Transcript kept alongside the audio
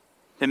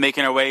Been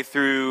making our way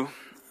through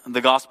the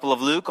Gospel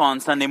of Luke on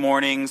Sunday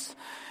mornings,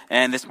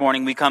 and this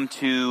morning we come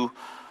to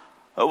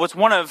what's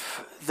one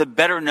of the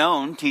better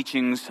known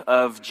teachings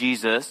of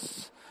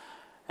Jesus,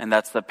 and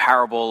that's the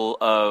parable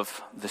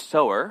of the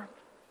sower.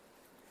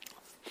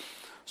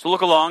 So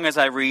look along as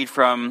I read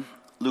from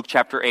Luke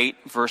chapter 8,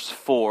 verse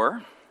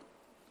 4.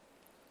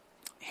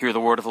 Hear the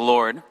word of the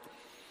Lord.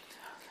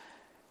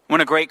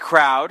 When a great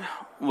crowd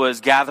was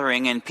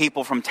gathering and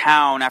people from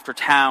town after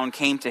town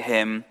came to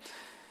him,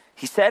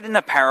 he said in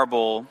a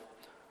parable,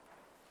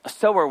 a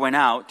sower went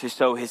out to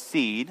sow his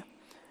seed,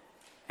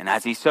 and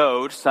as he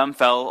sowed, some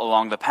fell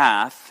along the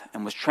path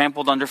and was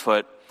trampled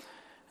underfoot,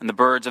 and the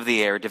birds of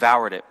the air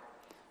devoured it.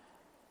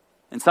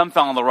 And some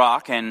fell on the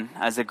rock, and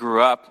as it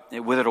grew up,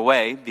 it withered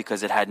away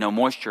because it had no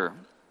moisture.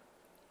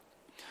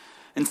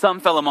 And some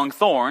fell among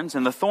thorns,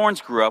 and the thorns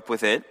grew up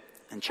with it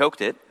and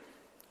choked it.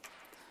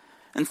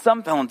 And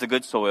some fell into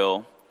good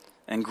soil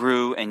and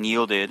grew and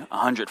yielded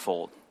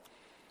 100-fold.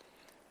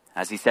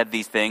 As he said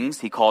these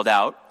things, he called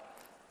out,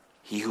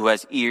 "He who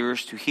has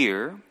ears to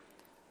hear,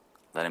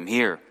 let him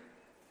hear."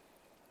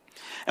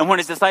 And when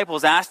his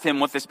disciples asked him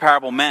what this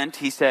parable meant,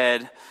 he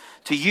said,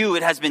 "To you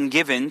it has been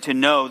given to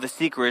know the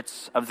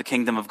secrets of the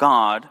kingdom of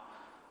God,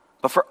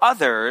 but for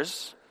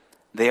others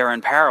they are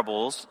in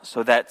parables,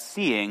 so that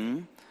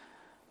seeing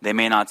they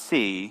may not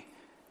see,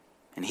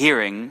 and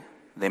hearing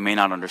they may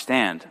not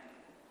understand."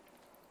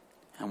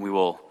 And we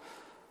will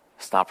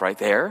stop right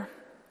there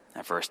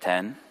at verse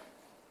 10.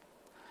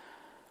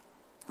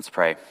 Let's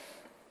pray.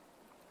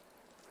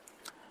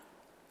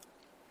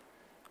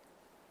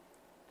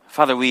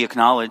 Father, we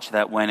acknowledge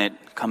that when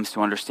it comes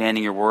to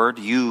understanding your word,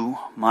 you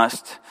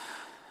must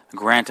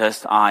grant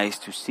us eyes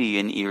to see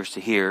and ears to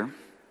hear.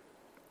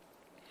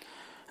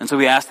 And so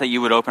we ask that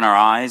you would open our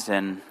eyes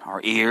and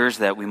our ears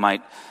that we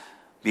might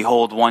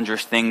behold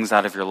wondrous things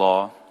out of your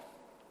law.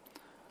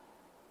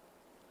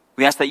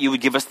 We ask that you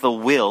would give us the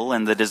will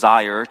and the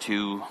desire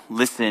to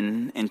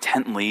listen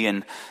intently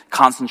and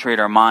concentrate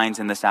our minds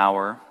in this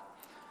hour.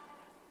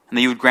 And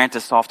that you would grant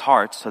us soft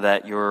hearts so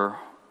that your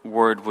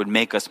word would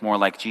make us more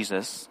like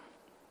Jesus.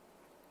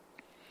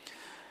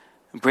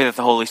 We pray that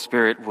the Holy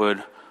Spirit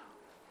would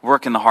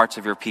work in the hearts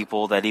of your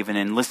people, that even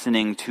in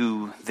listening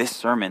to this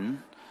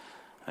sermon,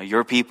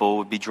 your people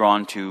would be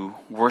drawn to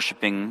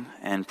worshiping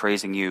and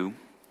praising you.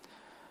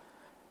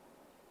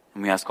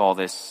 And we ask all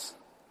this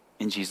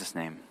in Jesus'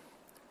 name.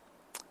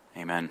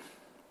 Amen.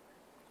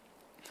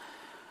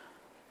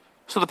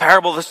 So the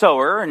parable of the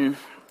sower, and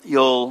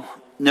you'll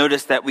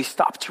notice that we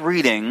stopped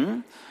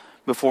reading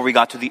before we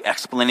got to the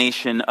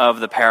explanation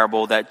of the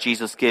parable that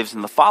Jesus gives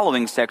in the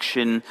following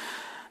section,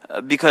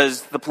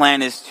 because the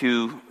plan is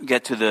to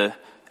get to the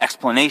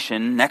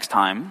explanation next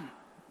time.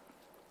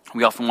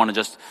 We often want to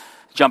just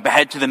jump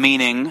ahead to the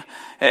meaning,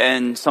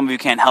 and some of you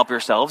can't help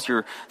yourselves.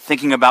 You're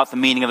thinking about the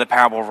meaning of the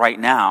parable right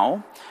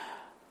now.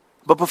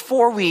 But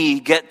before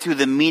we get to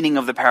the meaning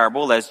of the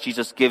parable, as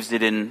Jesus gives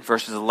it in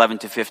verses 11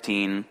 to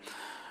 15,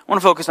 I want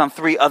to focus on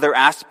three other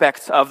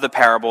aspects of the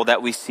parable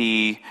that we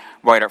see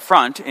right up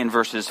front in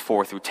verses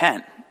 4 through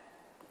 10.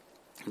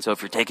 And so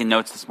if you're taking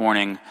notes this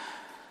morning,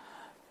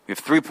 we have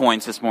 3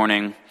 points this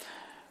morning.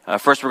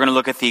 First, we're going to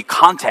look at the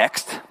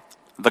context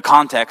of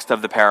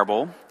the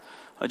parable.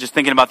 Just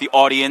thinking about the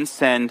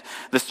audience and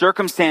the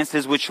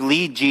circumstances which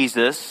lead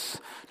Jesus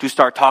to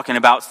start talking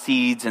about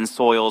seeds and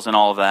soils and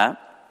all of that.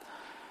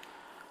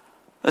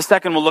 The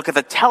second, we'll look at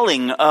the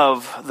telling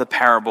of the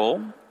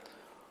parable.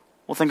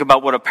 We'll think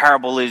about what a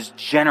parable is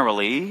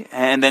generally,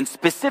 and then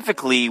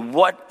specifically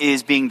what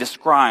is being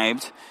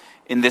described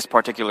in this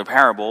particular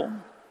parable.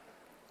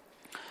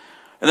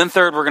 And then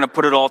third, we're going to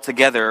put it all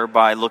together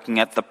by looking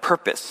at the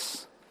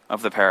purpose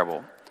of the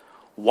parable.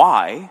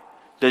 Why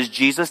does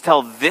Jesus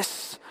tell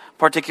this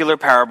particular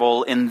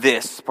parable in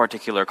this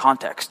particular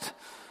context?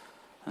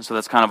 And so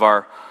that's kind of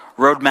our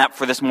roadmap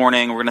for this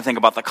morning. We're going to think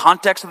about the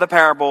context of the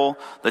parable,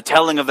 the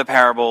telling of the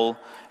parable,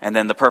 and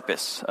then the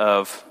purpose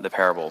of the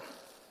parable.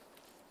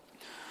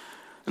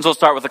 And so we'll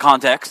start with the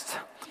context.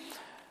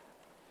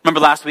 Remember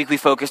last week we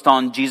focused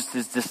on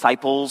Jesus'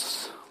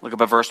 disciples. Look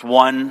up at verse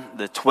 1.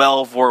 The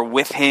 12 were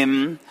with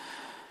him,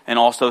 and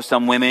also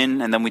some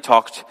women. And then we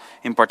talked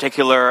in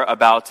particular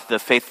about the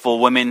faithful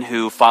women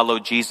who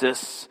followed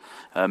Jesus.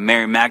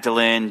 Mary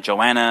Magdalene,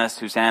 Joanna,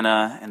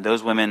 Susanna, and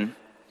those women.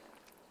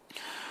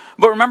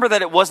 But remember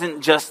that it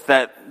wasn't just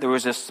that there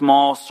was a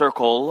small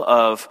circle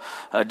of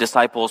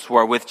disciples who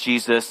are with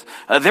Jesus.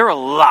 There are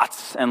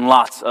lots and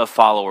lots of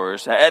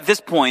followers. At this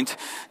point,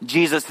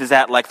 Jesus is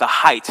at like the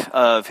height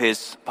of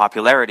his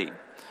popularity.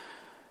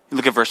 You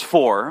look at verse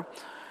 4.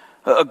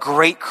 A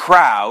great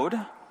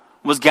crowd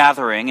was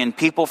gathering, and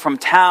people from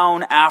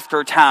town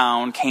after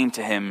town came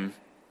to him.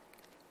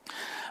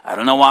 I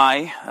don't know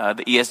why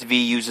the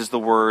ESV uses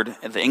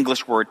the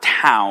English word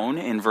town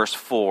in verse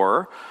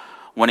 4,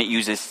 when it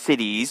uses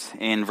cities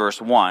in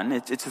verse 1.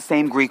 It's the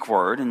same Greek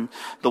word, and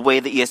the way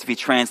the ESV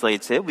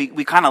translates it,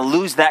 we kind of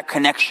lose that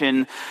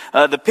connection.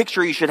 The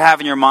picture you should have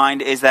in your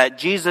mind is that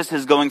Jesus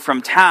is going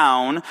from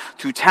town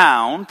to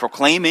town,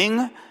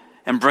 proclaiming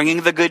and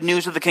bringing the good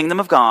news of the kingdom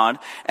of God,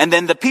 and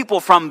then the people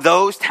from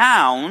those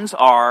towns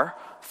are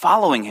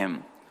following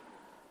him.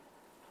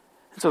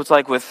 And so it's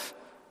like with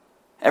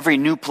every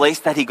new place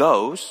that he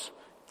goes,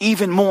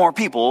 even more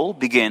people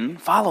begin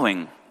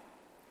following.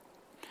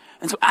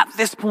 And so at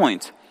this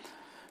point,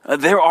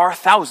 there are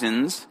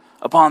thousands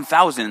upon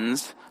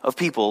thousands of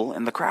people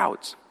in the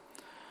crowds.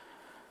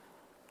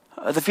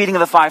 The feeding of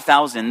the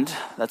 5,000,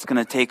 that's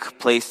going to take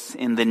place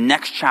in the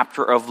next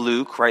chapter of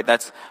Luke, right?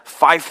 That's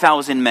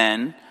 5,000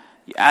 men.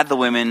 You add the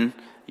women,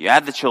 you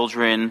add the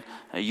children,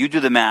 you do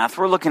the math.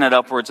 We're looking at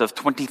upwards of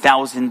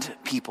 20,000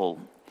 people.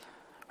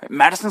 Right?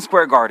 Madison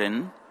Square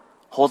Garden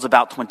holds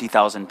about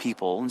 20,000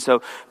 people. And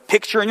so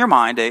picture in your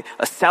mind a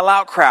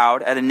sellout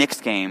crowd at a Knicks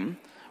game.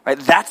 Right?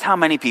 That's how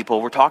many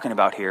people we're talking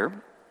about here.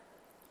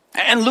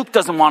 And Luke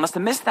doesn't want us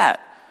to miss that.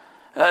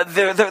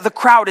 The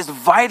crowd is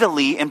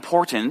vitally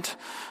important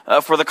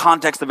for the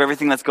context of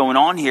everything that's going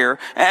on here.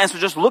 And so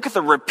just look at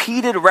the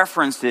repeated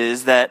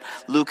references that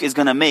Luke is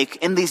going to make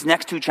in these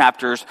next two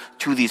chapters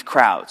to these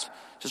crowds.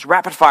 Just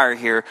rapid fire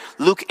here.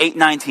 Luke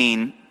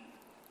 8:19.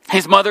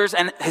 His mother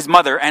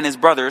and his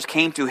brothers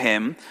came to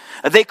him.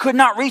 They could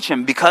not reach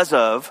him because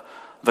of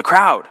the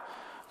crowd.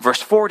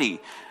 Verse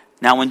 40.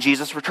 Now when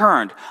Jesus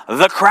returned,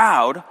 the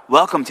crowd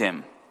welcomed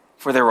him,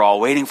 for they were all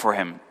waiting for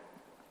him.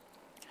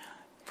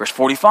 Verse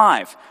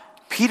 45,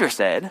 Peter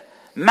said,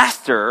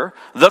 Master,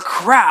 the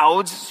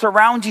crowds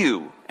surround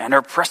you and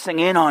are pressing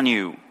in on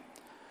you.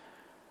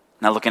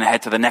 Now looking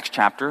ahead to the next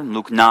chapter,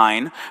 Luke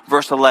 9,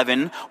 verse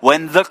 11,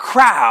 when the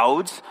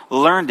crowds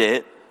learned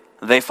it,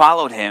 they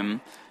followed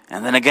him.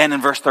 And then again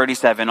in verse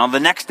 37, on the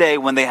next day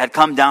when they had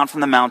come down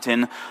from the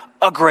mountain,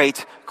 a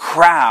great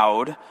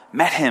crowd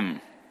met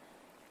him.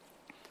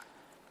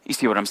 You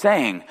see what I'm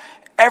saying?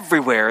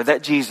 Everywhere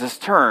that Jesus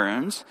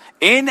turns,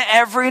 in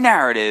every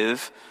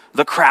narrative,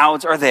 the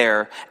crowds are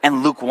there,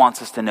 and Luke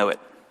wants us to know it.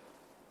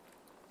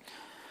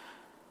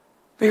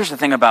 But here's the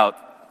thing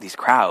about these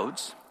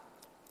crowds,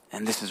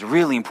 and this is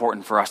really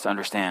important for us to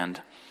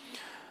understand.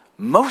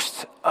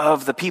 Most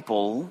of the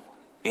people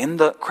in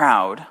the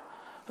crowd,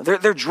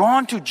 they're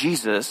drawn to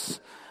Jesus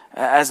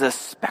as a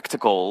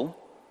spectacle,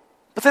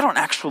 but they don't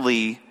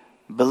actually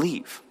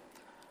believe.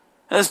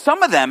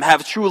 Some of them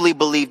have truly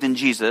believed in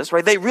Jesus,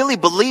 right? They really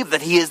believe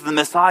that he is the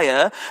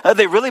Messiah.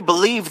 They really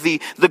believe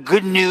the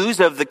good news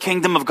of the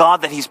kingdom of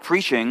God that he's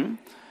preaching.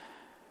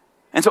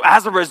 And so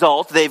as a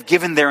result, they've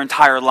given their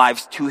entire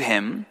lives to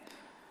him.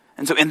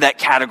 And so in that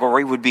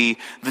category would be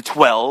the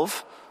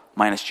 12,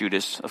 minus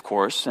Judas, of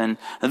course, and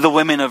the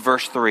women of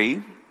verse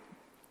 3.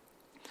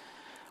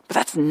 But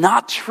that's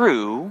not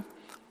true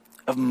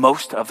of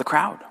most of the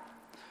crowd.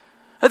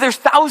 There's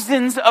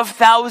thousands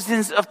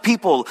of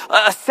people,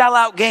 a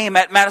sellout game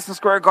at Madison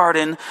Square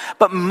Garden,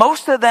 but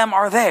most of them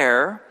are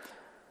there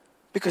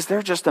because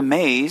they're just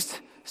amazed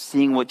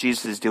seeing what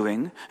Jesus is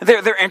doing.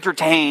 They're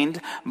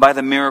entertained by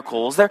the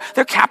miracles. They're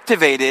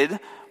captivated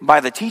by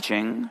the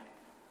teaching,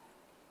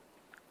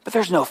 but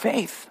there's no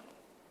faith.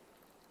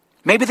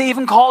 Maybe they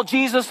even call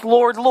Jesus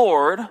Lord,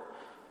 Lord,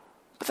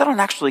 but they don't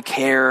actually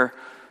care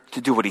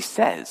to do what he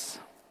says.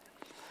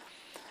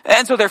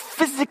 And so they're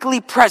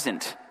physically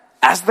present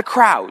as the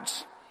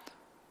crowds,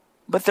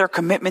 but their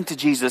commitment to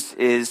Jesus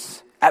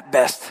is, at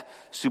best,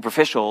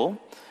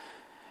 superficial.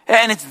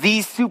 And it's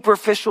these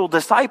superficial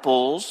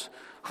disciples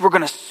who are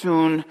going to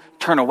soon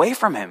turn away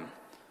from him,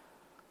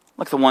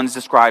 like the ones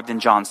described in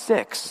John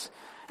 6.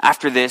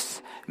 After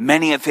this,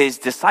 many of his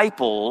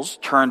disciples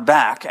turned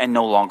back and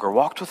no longer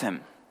walked with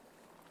him.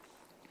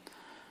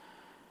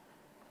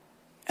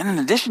 And in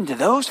addition to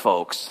those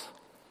folks,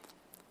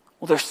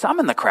 well, there's some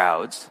in the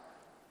crowds,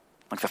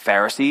 like the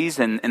Pharisees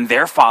and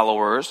their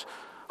followers,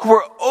 who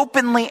are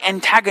openly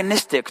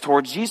antagonistic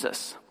towards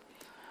Jesus.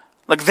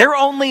 Like they're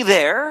only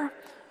there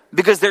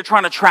because they're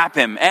trying to trap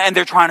him and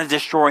they're trying to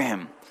destroy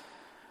him.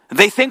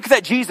 They think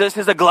that Jesus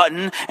is a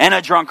glutton and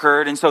a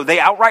drunkard, and so they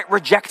outright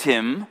reject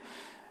him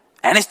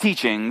and his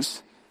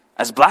teachings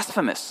as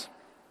blasphemous.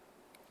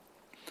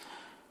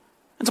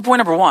 And so point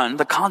number one,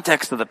 the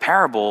context of the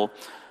parable,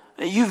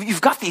 you've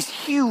got these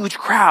huge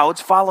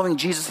crowds following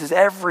Jesus'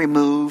 every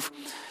move,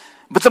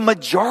 but the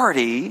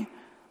majority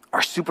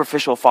are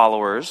superficial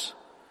followers.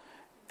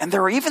 And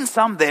there are even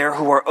some there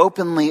who are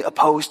openly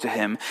opposed to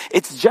him.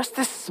 It's just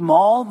this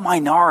small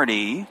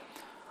minority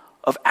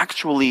of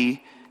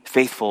actually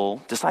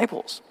faithful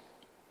disciples.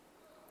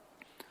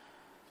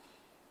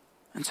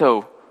 And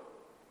so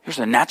here's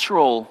a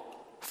natural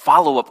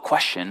follow-up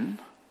question.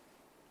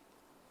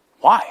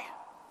 Why?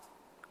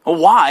 Well,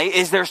 why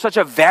is there such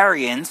a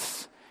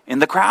variance in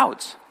the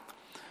crowds?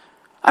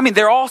 I mean,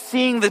 they're all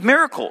seeing the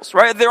miracles,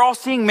 right? They're all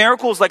seeing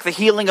miracles like the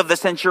healing of the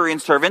centurion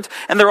servant,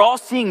 and they're all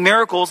seeing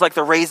miracles like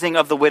the raising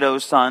of the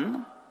widow's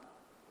son.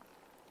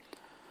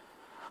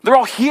 They're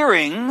all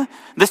hearing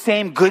the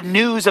same good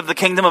news of the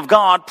kingdom of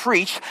God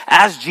preached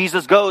as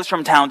Jesus goes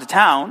from town to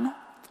town.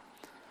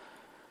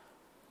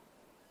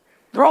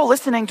 They're all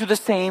listening to the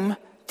same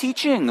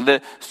teaching,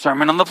 the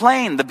Sermon on the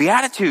Plain, the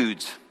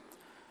Beatitudes.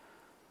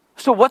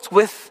 So what's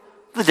with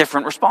the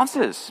different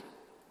responses?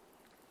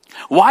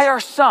 Why are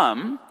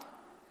some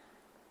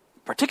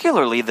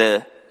particularly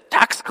the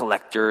tax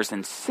collectors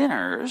and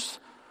sinners,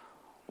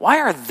 why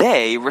are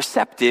they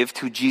receptive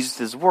to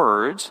Jesus'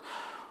 words,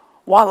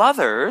 while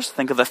others,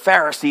 think of the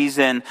Pharisees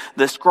and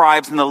the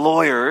scribes and the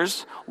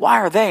lawyers, why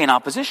are they in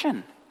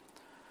opposition?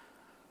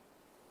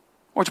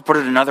 Or to put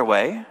it another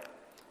way,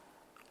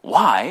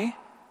 why,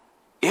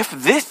 if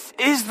this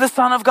is the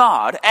Son of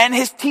God and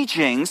his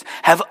teachings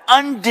have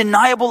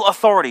undeniable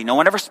authority, no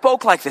one ever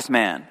spoke like this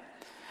man,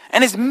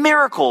 and his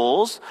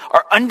miracles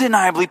are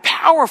undeniably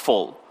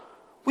powerful,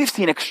 we've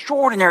seen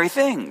extraordinary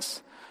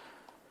things,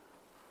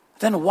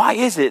 then why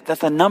is it that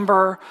the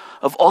number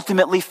of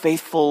ultimately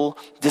faithful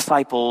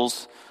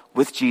disciples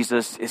with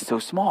Jesus is so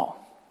small?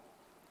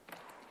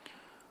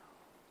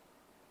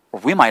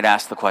 Or we might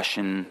ask the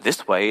question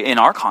this way, in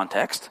our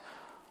context,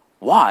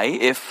 why,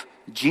 if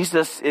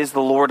Jesus is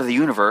the Lord of the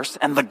universe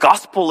and the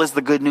gospel is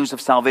the good news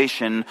of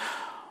salvation,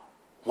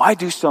 why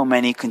do so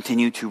many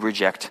continue to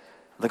reject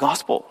the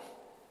gospel?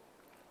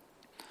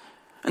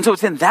 And so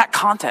it's in that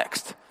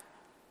context,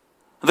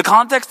 the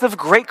context of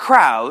great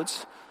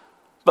crowds,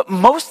 but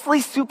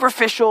mostly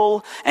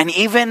superficial and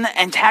even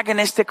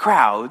antagonistic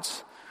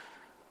crowds,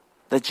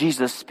 that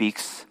Jesus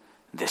speaks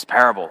this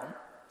parable.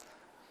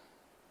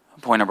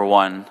 Point number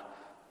one,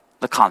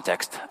 the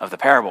context of the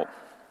parable.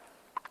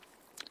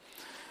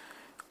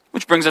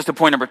 Which brings us to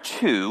point number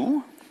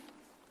two,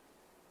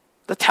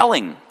 the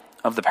telling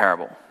of the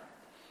parable.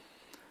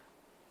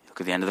 Look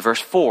at the end of the verse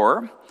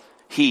 4.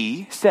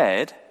 He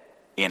said,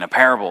 in a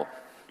parable.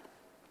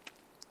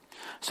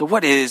 So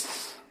what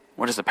is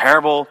a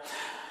parable?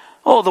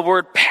 Oh, the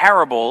word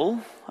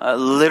parable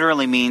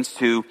literally means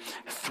to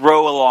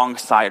throw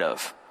alongside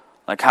of.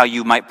 Like how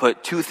you might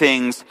put two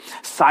things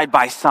side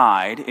by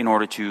side in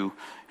order to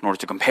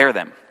compare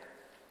them.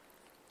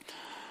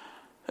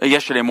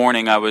 Yesterday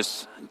morning, I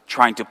was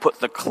trying to put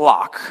the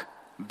clock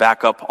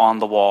back up on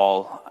the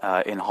wall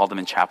in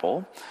Haldeman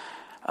Chapel.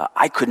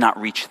 I could not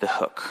reach the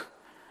hook.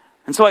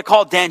 And so I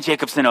called Dan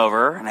Jacobson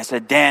over, and I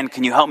said, Dan,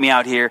 can you help me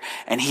out here?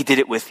 And he did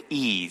it with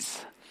ease.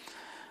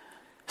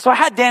 So I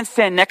had Dan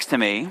stand next to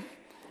me,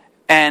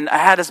 and I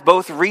had us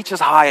both reach as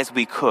high as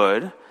we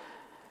could.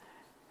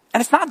 And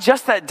it's not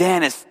just that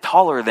Dan is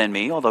taller than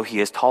me, although he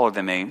is taller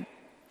than me.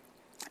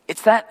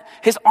 It's that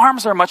his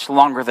arms are much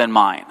longer than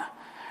mine.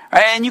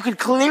 Right? And you can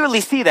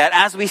clearly see that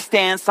as we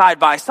stand side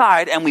by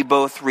side and we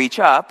both reach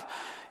up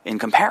in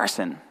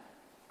comparison.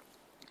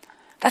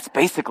 That's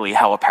basically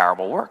how a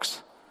parable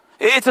works.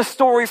 It's a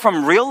story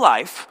from real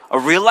life, a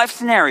real life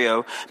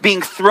scenario,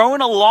 being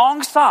thrown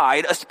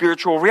alongside a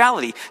spiritual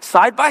reality,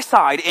 side by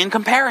side in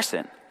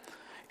comparison,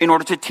 in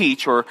order to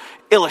teach or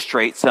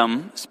illustrate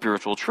some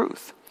spiritual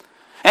truth.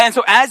 And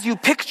so as you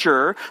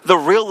picture the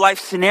real life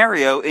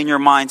scenario in your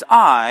mind's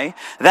eye,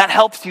 that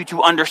helps you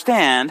to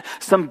understand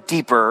some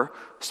deeper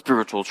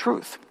spiritual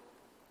truth.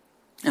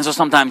 And so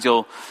sometimes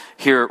you'll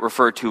hear it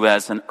referred to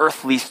as an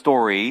earthly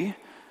story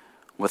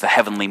with a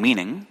heavenly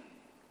meaning.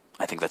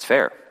 I think that's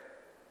fair.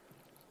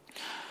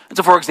 And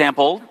so, for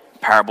example,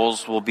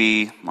 parables will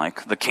be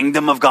like the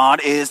kingdom of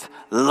God is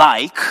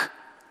like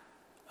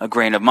a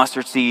grain of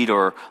mustard seed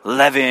or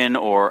leaven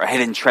or a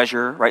hidden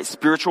treasure, right?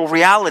 Spiritual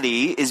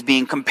reality is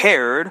being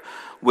compared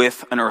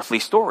with an earthly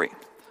story. And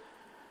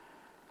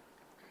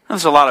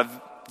there's a lot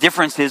of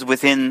differences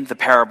within the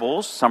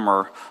parables. Some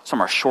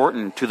are short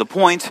and to the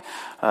point.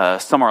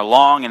 Some are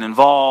long and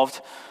involved.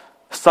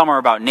 Some are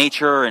about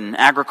nature and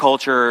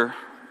agriculture.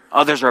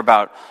 Others are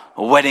about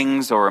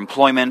weddings or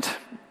employment.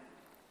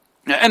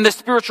 And the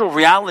spiritual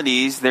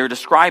realities they're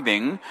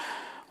describing,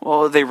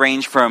 well, they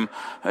range from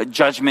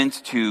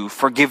judgment to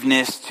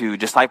forgiveness to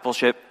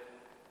discipleship.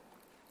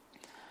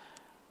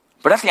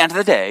 But at the end of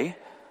the day,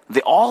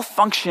 they all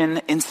function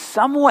in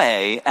some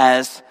way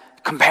as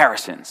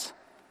comparisons,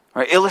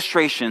 right?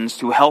 Illustrations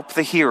to help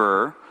the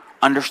hearer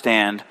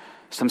understand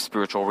some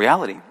spiritual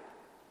reality.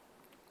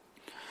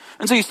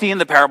 And so you see in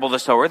the parable of the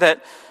sower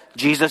that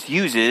Jesus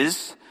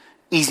uses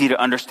easy to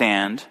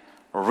understand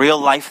real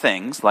life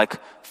things like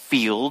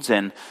fields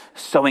and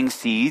sowing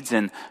seeds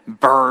and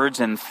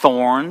birds and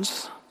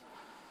thorns.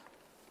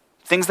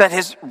 Things that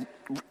his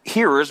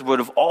hearers would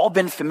have all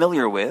been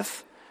familiar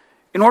with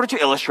in order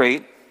to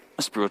illustrate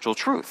a spiritual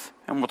truth.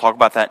 And we'll talk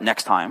about that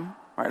next time,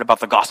 right? About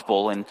the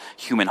gospel and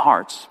human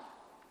hearts.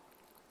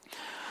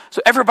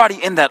 So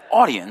everybody in that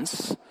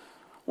audience,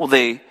 well,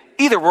 they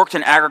either worked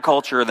in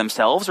agriculture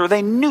themselves, or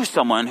they knew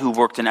someone who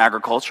worked in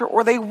agriculture,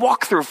 or they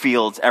walked through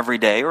fields every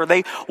day, or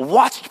they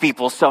watched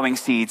people sowing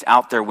seeds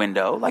out their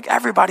window. Like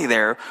everybody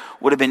there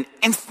would have been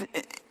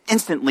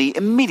instantly,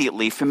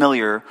 immediately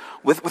familiar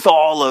with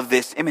all of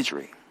this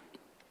imagery.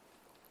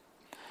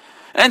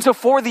 And so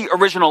for the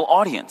original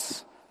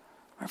audience,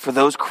 for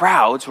those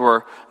crowds who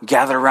are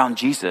gathered around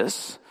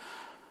Jesus,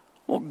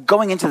 well,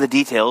 going into the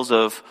details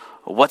of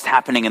what's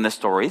happening in the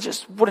story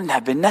just wouldn't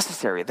have been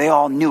necessary. They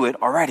all knew it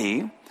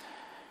already.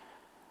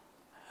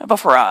 But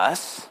for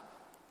us,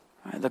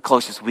 the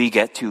closest we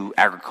get to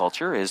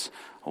agriculture is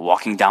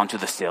walking down to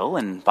the sill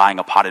and buying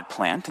a potted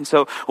plant. And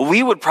so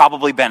we would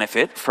probably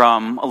benefit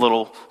from a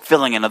little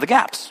filling in of the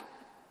gaps.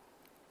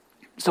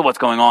 So what's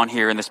going on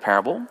here in this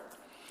parable?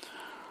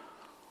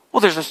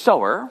 Well, there's a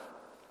sower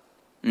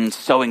in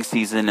sowing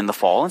season in the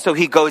fall. And so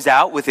he goes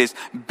out with his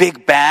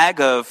big bag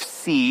of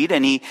seed,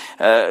 and he,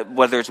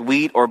 whether it's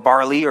wheat or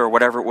barley or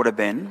whatever it would have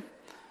been,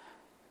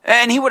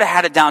 and he would have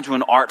had it down to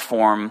an art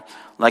form,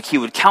 like he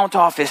would count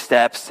off his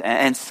steps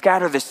and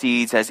scatter the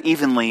seeds as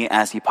evenly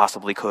as he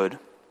possibly could.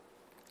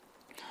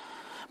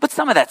 But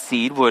some of that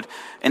seed would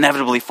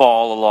inevitably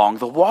fall along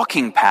the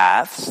walking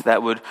paths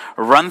that would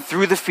run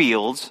through the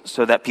fields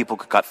so that people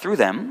could cut through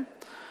them.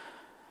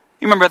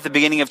 You remember at the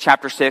beginning of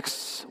chapter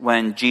 6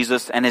 when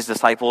Jesus and his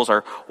disciples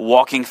are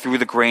walking through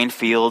the grain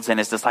fields and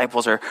his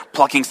disciples are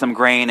plucking some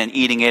grain and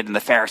eating it, and the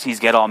Pharisees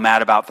get all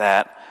mad about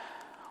that.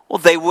 Well,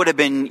 they would have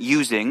been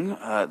using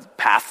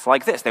paths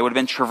like this. They would have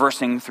been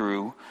traversing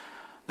through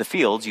the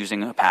fields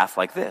using a path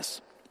like this.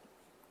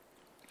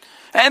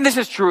 And this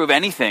is true of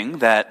anything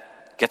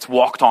that gets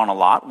walked on a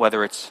lot,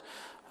 whether it's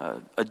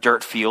a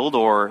dirt field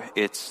or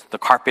it's the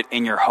carpet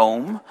in your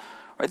home.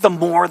 Right? The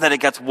more that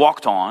it gets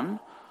walked on,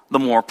 the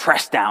more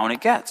pressed down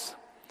it gets.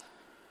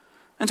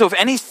 And so if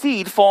any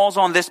seed falls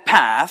on this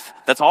path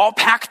that's all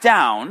packed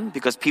down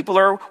because people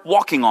are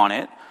walking on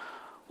it,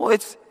 well,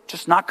 it's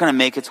just not going to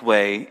make its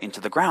way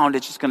into the ground.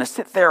 It's just going to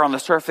sit there on the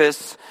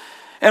surface.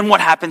 And what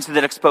happens to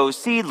that exposed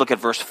seed? Look at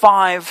verse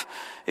 5.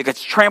 It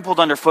gets trampled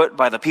underfoot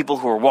by the people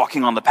who are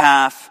walking on the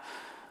path,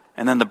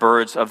 and then the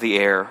birds of the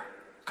air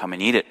come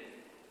and eat it.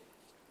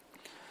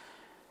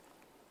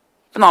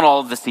 But not all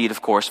of the seed,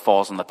 of course,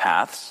 falls on the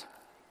paths.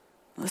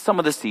 Some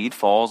of the seed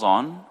falls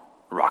on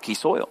rocky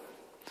soil.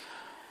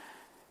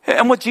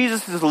 And what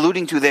Jesus is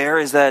alluding to there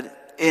is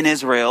that in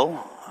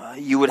Israel,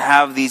 you would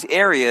have these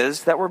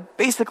areas that were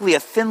basically a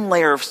thin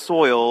layer of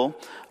soil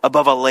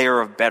above a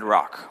layer of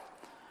bedrock.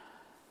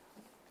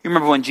 You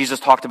remember when Jesus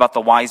talked about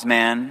the wise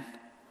man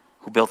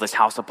who built his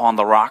house upon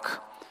the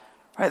rock?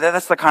 Right,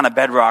 that's the kind of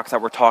bedrock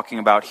that we're talking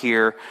about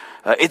here.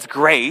 It's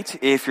great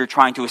if you're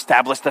trying to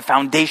establish the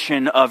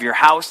foundation of your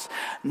house.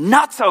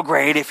 Not so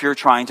great if you're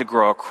trying to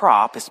grow a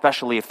crop,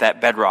 especially if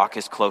that bedrock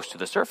is close to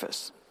the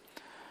surface.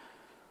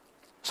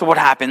 So what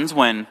happens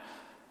when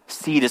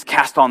seed is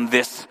cast on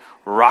this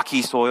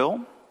rocky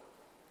soil?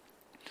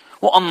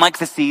 Well, unlike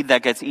the seed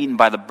that gets eaten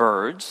by the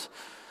birds,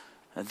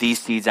 these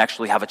seeds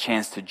actually have a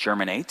chance to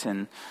germinate,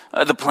 and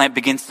the plant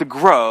begins to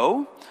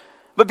grow.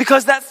 But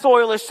because that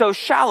soil is so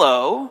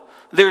shallow,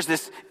 there's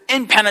this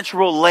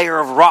impenetrable layer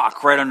of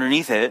rock right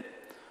underneath it.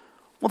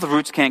 Well, the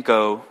roots can't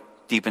go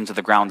deep into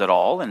the ground at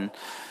all. And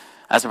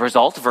as a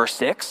result, verse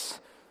 6,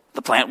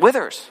 the plant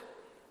withers.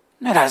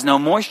 It has no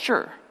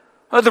moisture.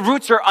 The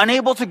roots are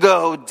unable to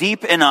go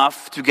deep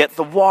enough to get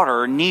the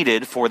water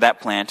needed for that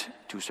plant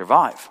to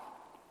survive.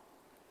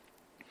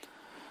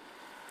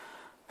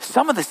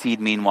 Some of the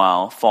seed,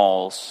 meanwhile,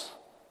 falls,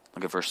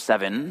 look at verse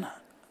 7,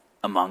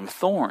 among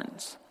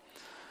thorns.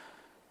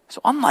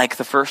 So unlike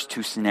the first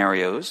two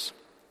scenarios,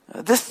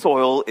 this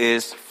soil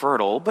is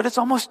fertile, but it's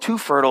almost too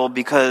fertile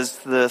because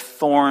the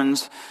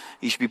thorns,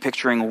 you should be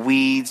picturing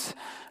weeds,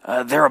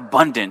 they're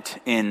abundant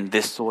in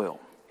this soil.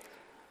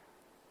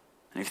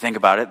 And if you think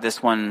about it,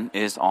 this one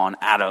is on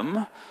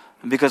Adam,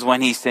 because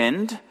when he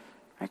sinned,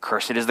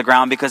 cursed is the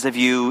ground because of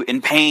you.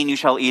 In pain you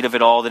shall eat of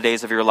it all the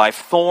days of your life.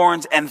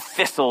 Thorns and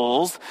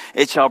thistles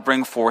it shall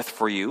bring forth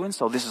for you. And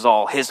so this is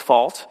all his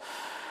fault.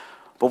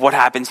 But what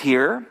happens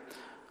here?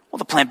 Well,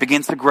 the plant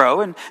begins to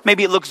grow, and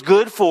maybe it looks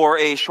good for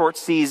a short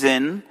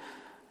season,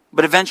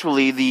 but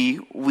eventually the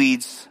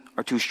weeds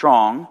are too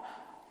strong.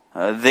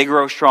 They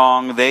grow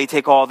strong. They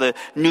take all the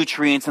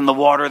nutrients and the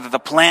water that the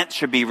plant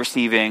should be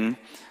receiving,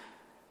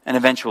 and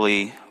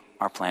eventually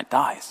our plant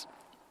dies.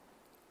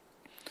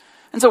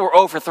 And so we're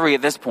 0 for 3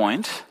 at this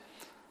point,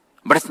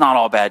 but it's not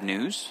all bad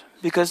news,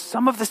 because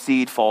some of the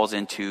seed falls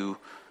into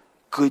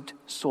good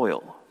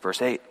soil,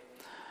 verse 8.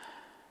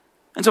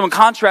 And so in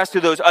contrast to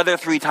those other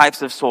 3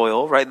 types of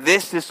soil, right,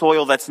 this is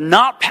soil that's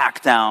not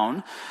packed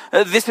down.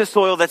 This is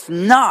soil that's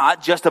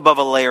not just above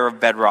a layer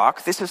of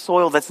bedrock. This is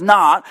soil that's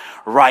not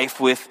rife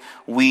with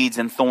weeds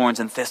and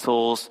thorns and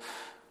thistles.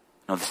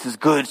 No, this is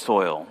good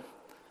soil.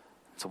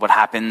 So what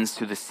happens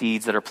to the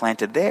seeds that are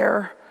planted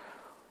there?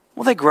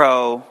 Well, they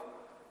grow.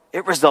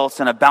 It results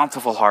in a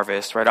bountiful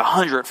harvest, right,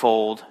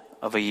 100-fold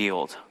of a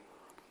yield.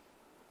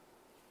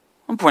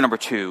 And point number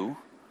 2,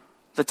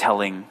 the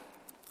telling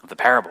of the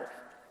parable.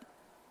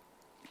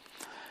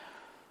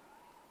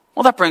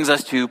 Well, that brings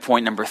us to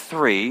point number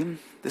 3.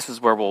 This is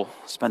where we'll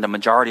spend a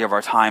majority of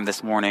our time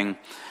this morning.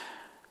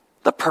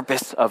 The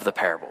purpose of the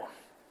parable.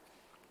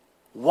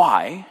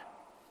 Why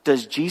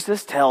does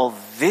Jesus tell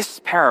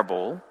this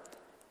parable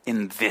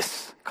in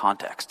this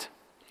context?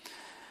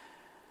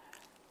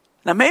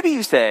 Now, maybe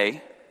you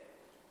say,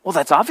 well,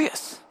 that's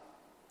obvious.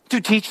 To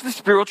teach the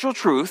spiritual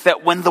truth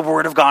that when the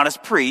word of God is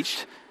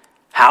preached,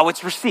 how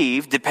it's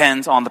received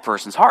depends on the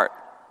person's heart.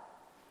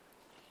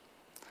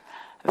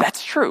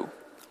 That's true.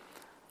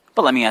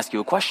 But let me ask you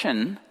a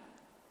question.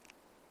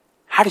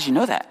 How did you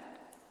know that?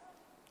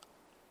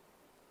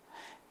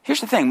 Here's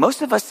the thing.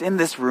 Most of us in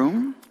this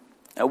room,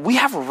 we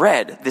have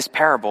read this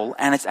parable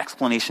and its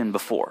explanation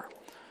before.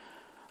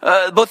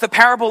 Both the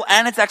parable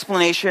and its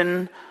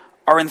explanation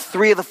are in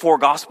 3 of the 4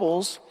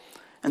 Gospels.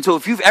 And so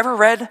if you've ever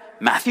read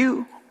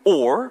Matthew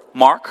or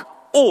Mark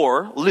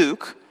or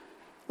Luke,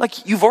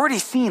 like you've already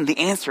seen the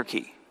answer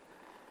key.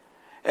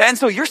 And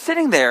so you're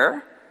sitting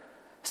there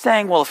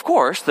saying, well, of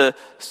course, the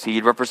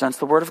seed represents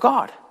the Word of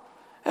God.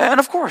 And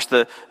of course,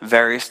 the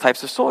various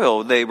types of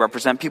soil, they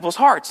represent people's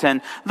hearts.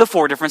 And the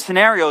 4 different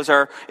scenarios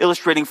are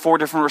illustrating 4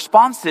 different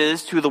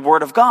responses to the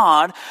Word of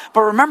God.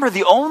 But remember,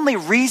 the only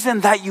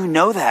reason that you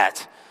know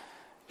that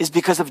is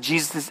because of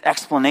Jesus'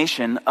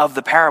 explanation of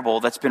the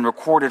parable that's been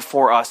recorded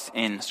for us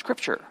in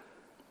Scripture.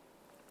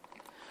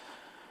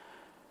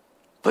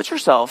 Put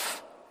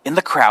yourself in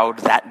the crowd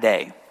that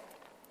day.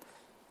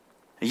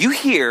 You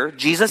hear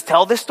Jesus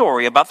tell this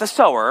story about the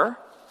sower,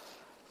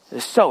 the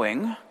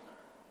sowing,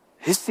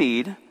 his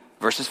seed,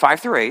 verses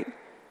 5 through 8.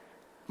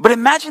 But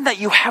imagine that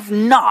you have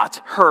not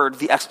heard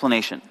the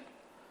explanation.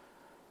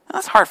 And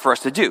that's hard for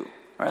us to do.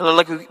 Right?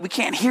 Like we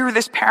can't hear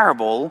this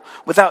parable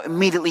without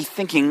immediately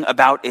thinking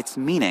about its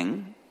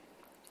meaning.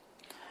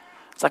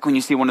 It's like when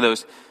you see one of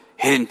those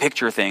hidden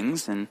picture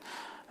things, and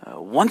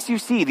once you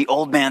see the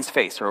old man's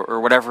face or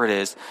whatever it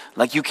is,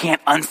 like you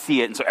can't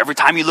unsee it. And so every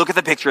time you look at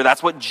the picture,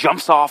 that's what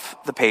jumps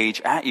off the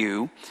page at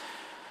you.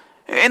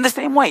 In the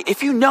same way,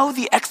 if you know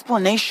the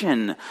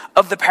explanation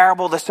of the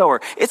parable of the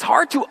sower, it's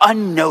hard to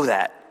unknow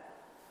that.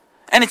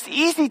 And it's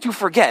easy to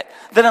forget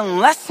that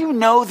unless you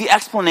know the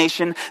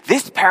explanation,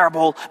 this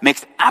parable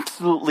makes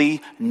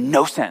absolutely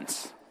no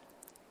sense.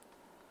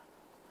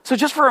 So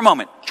just for a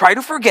moment, try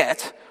to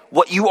forget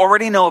what you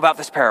already know about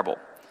this parable.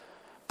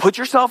 Put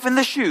yourself in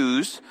the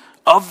shoes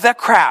of the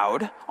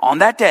crowd on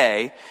that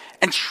day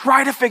and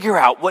try to figure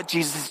out what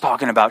Jesus is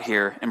talking about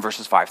here in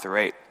verses 5 through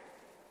 8.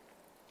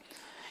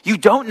 You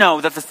don't know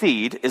that the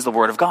seed is the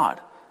Word of God.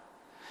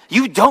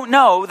 You don't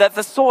know that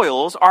the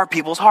soils are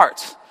people's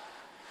hearts.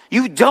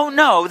 You don't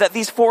know that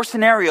these 4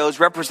 scenarios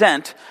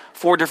represent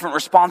 4 different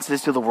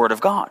responses to the Word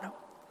of God.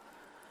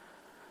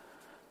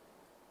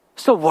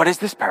 So what is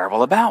this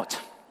parable about?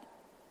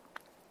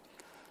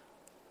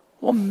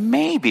 Well,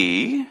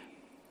 maybe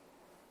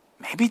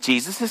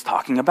Jesus is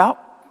talking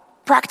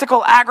about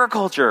practical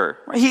agriculture.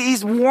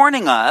 He's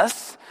warning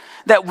us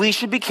that we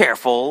should be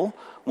careful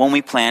when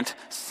we plant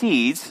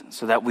seeds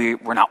so that we're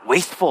not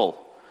wasteful.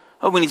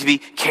 We need to be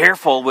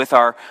careful with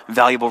our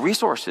valuable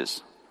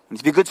resources. We need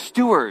to be good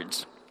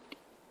stewards.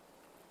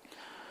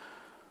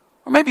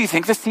 Or maybe you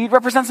think the seed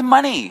represents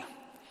money.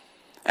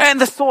 And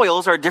the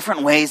soils are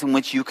different ways in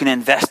which you can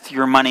invest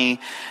your money.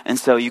 And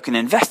so you can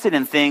invest it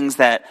in things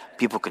that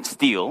people can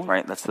steal,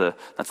 right? That's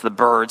the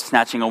bird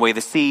snatching away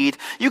the seed.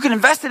 You can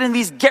invest it in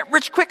these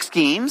get-rich-quick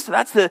schemes.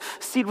 That's the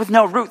seed with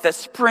no root that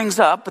springs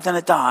up, but then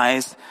it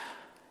dies.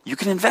 You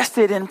can invest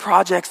it in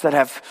projects that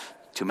have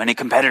too many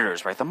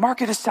competitors, right? The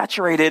market is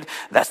saturated.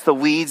 That's the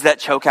weeds that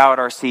choke out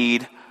our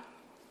seed.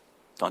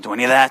 Don't do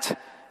any of that.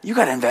 You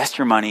got to invest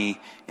your money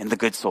in the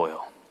good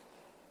soil.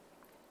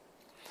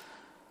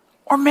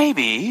 Or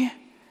maybe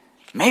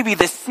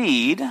the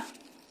seed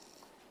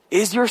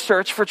is your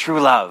search for true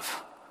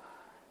love.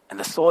 And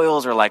the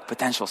soils are like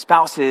potential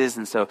spouses.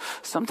 And so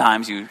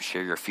sometimes you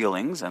share your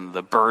feelings and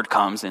the bird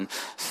comes and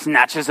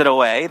snatches it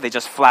away. They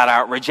just flat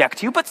out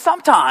reject you. But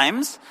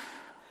sometimes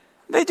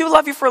they do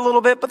love you for a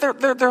little bit, but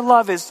their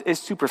love is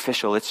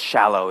superficial. It's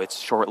shallow. It's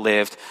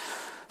short-lived.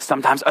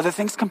 Sometimes other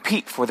things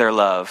compete for their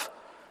love.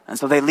 And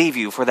so they leave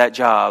you for that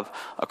job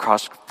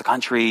across the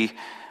country.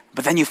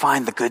 But then you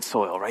find the good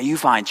soil, right? You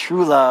find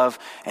true love,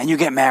 and you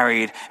get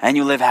married, and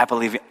you live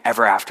happily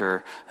ever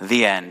after,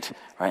 the end,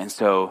 right? And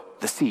so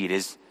the seed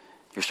is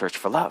your search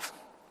for love.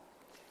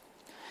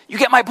 You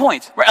get my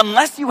point, right?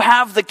 Unless you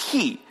have the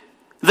key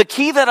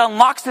that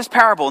unlocks this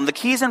parable, and the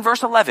key is in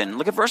verse 11.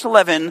 Look at verse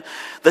 11.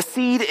 The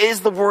seed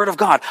is the Word of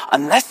God.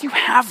 Unless you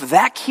have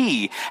that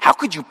key, how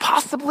could you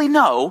possibly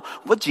know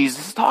what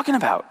Jesus is talking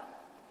about?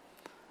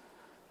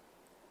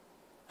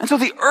 And so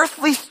the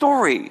earthly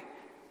story,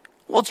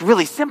 well, it's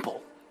really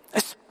simple,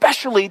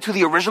 especially to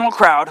the original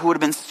crowd who would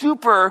have been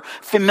super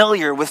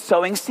familiar with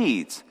sowing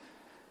seeds.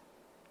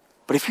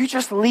 But if you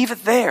just leave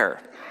it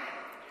there,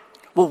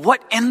 well,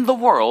 what in the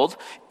world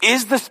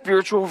is the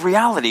spiritual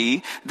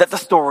reality that the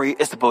story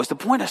is supposed to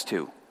point us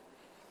to?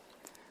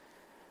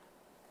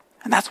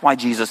 And that's why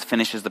Jesus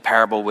finishes the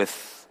parable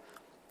with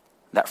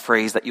that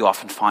phrase that you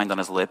often find on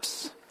his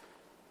lips: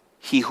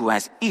 he who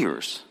has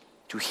ears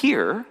to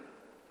hear,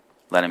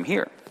 let him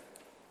hear.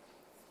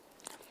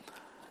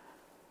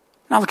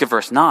 Now look at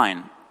verse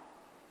 9.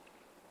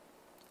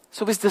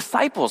 So his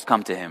disciples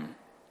come to him,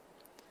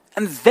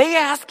 and they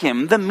ask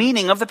him the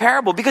meaning of the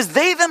parable because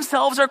they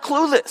themselves are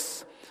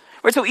clueless.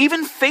 Right? So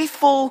even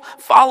faithful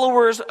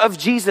followers of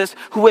Jesus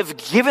who have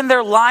given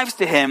their lives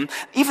to him,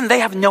 even they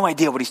have no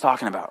idea what he's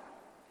talking about.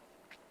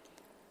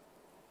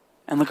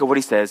 And look at what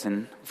he says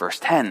in verse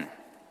 10.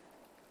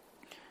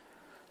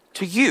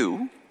 To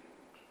you,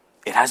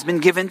 it has been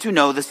given to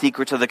know the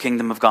secrets of the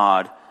kingdom of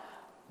God,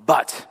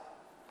 but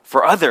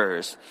for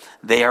others,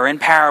 they are in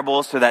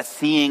parables so that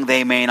seeing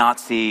they may not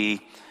see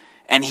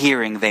and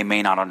hearing they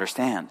may not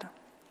understand.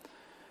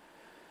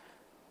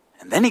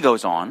 And then he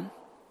goes on,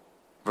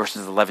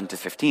 verses 11 to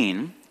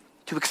 15,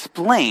 to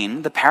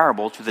explain the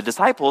parable to the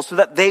disciples so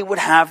that they would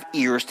have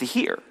ears to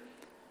hear.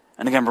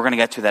 And again, we're going to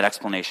get to that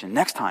explanation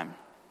next time.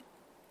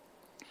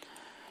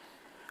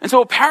 And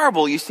so a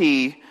parable, you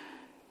see,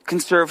 can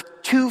serve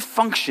two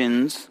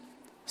functions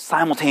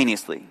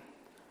simultaneously.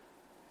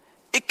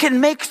 It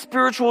can make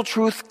spiritual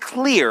truth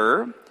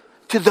clear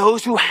to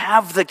those who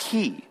have the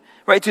key,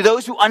 right? To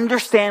those who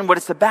understand what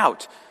it's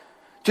about,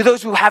 to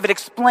those who have it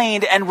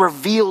explained and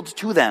revealed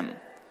to them,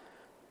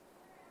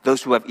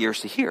 those who have ears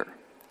to hear.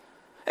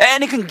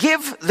 And it can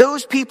give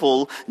those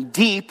people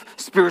deep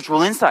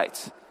spiritual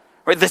insights,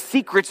 right? The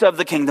secrets of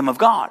the kingdom of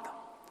God.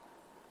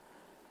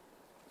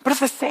 But at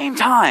the same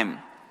time,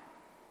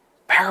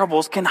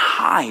 parables can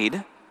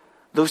hide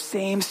those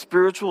same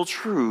spiritual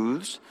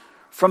truths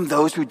from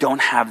those who don't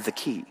have the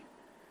key,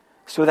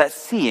 so that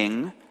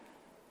seeing,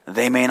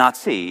 they may not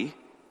see,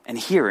 and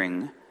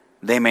hearing,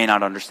 they may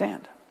not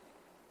understand.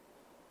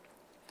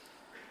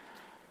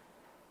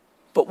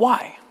 But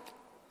why?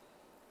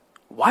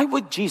 Why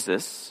would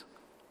Jesus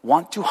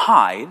want to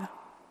hide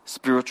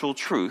spiritual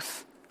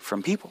truth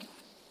from people?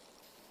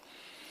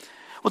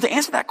 Well, to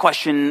answer that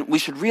question, we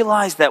should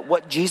realize that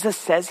what Jesus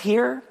says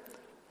here,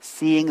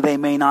 seeing they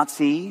may not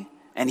see,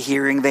 and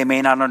hearing they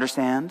may not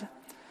understand,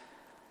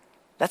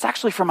 that's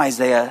actually from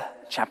Isaiah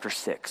chapter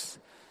 6.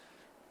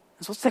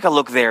 So let's take a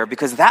look there,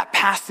 because that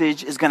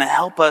passage is going to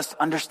help us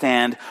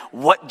understand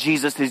what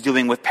Jesus is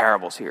doing with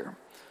parables here.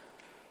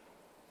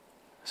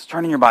 So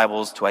turn in your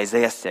Bibles to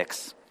Isaiah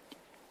 6.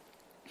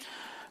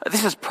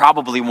 This is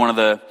probably one of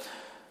the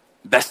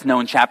best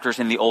known chapters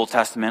in the Old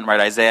Testament, right?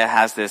 Isaiah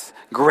has this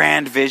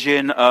grand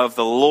vision of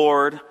the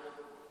Lord.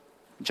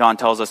 John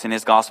tells us in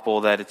his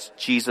gospel that it's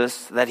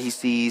Jesus that he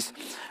sees.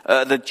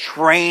 The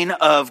train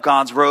of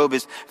God's robe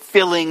is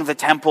filling the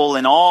temple,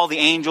 and all the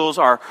angels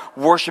are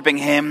worshiping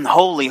him.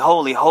 Holy,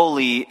 holy,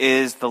 holy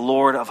is the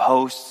Lord of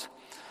hosts.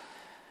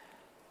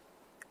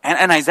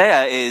 And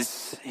Isaiah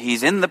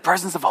he's in the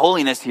presence of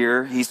holiness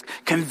here. He's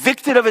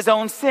convicted of his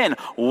own sin.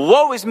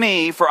 Woe is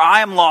me, for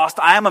I am lost.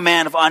 I am a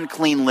man of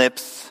unclean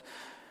lips.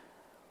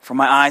 For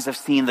my eyes have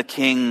seen the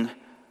King,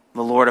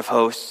 the Lord of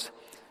hosts.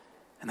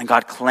 And then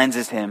God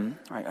cleanses him.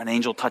 Right? An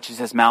angel touches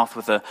his mouth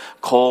with a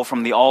coal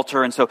from the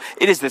altar. And so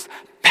it is this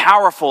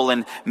powerful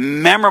and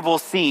memorable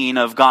scene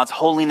of God's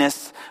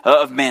holiness,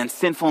 of man's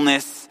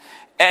sinfulness,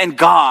 and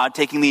God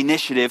taking the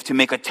initiative to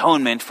make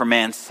atonement for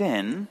man's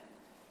sin.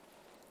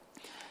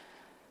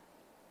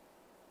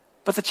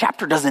 But the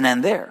chapter doesn't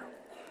end there.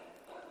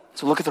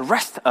 So look at the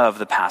rest of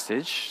the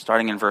passage,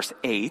 starting in verse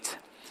 8.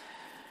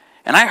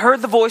 And I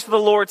heard the voice of the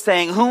Lord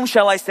saying, "Whom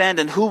shall I send,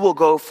 and who will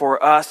go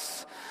for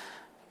us?"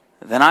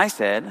 Then I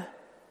said,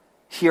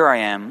 "Here I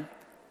am,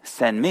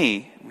 send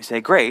me." We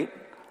say, great.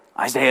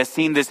 Isaiah has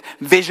seen this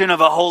vision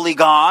of a holy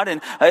God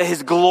and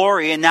his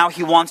glory, and now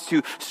he wants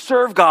to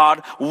serve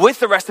God with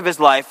the rest of his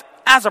life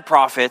as a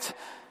prophet.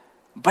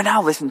 But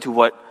now listen to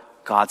what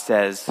God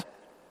says.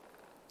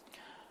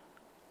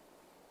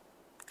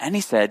 And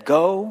he said,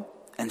 "Go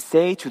and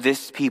say to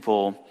this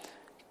people,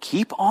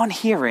 keep on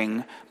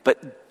hearing,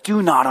 but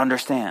do not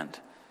understand.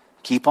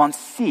 Keep on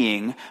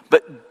seeing,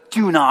 but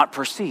do not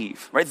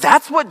perceive." Right?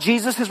 That's what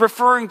Jesus is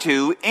referring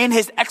to in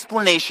his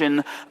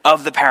explanation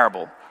of the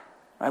parable.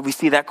 Right? We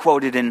see that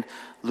quoted in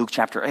Luke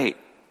chapter 8.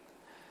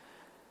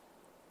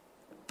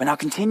 But now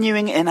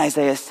continuing in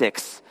Isaiah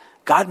 6,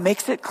 God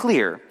makes it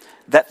clear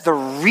that the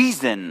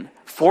reason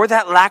for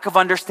that lack of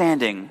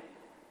understanding,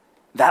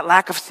 that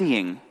lack of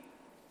seeing,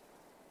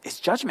 is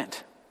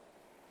judgment.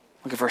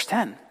 Look at verse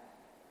 10.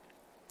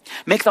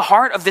 "Make the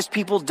heart of this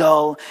people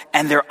dull,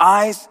 and their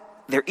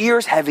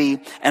ears heavy,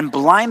 and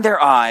blind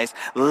their eyes,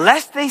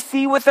 lest they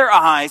see with their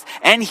eyes,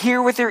 and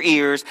hear with their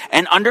ears,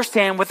 and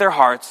understand with their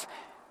hearts,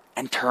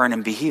 and turn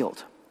and be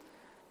healed."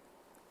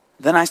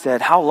 Then I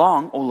said, "How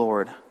long, O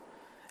Lord?"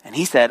 And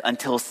he said,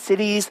 "Until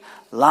cities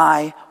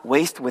lie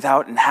waste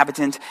without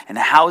inhabitant, and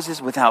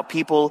houses without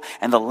people,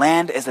 and the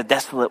land is a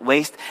desolate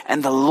waste,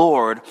 and the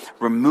Lord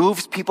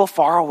removes people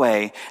far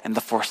away, and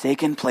the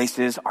forsaken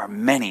places are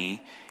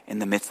many in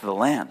the midst of the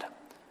land."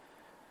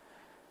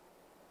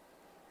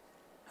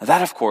 Now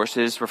that, of course,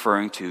 is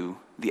referring to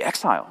the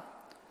exile.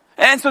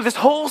 And so this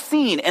whole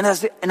scene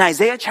in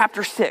Isaiah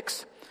chapter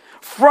 6,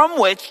 from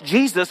which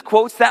Jesus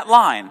quotes that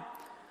line,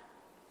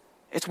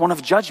 it's one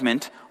of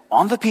judgment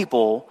on the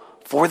people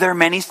for their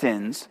many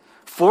sins,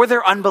 for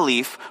their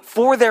unbelief,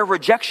 for their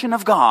rejection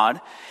of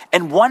God.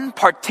 And one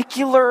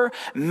particular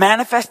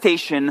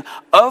manifestation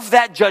of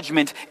that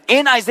judgment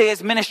in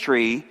Isaiah's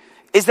ministry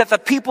is that the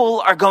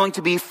people are going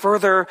to be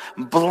further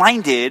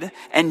blinded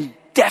and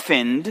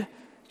deafened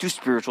to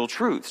spiritual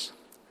truths.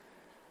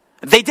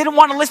 They didn't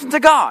want to listen to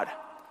God.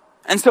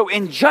 And so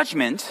in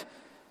judgment,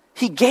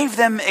 he gave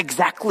them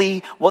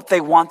exactly what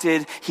they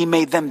wanted. He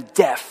made them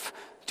deaf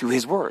to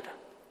his word.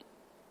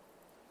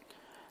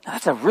 Now,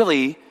 that's a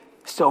really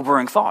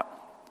sobering thought.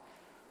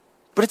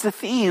 But it's a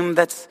theme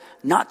that's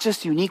not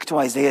just unique to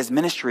Isaiah's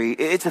ministry.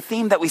 It's a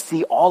theme that we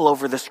see all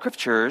over the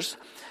scriptures,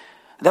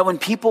 that when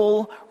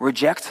people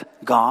reject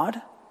God,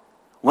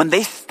 when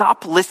they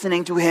stop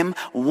listening to him,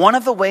 one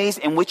of the ways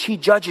in which he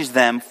judges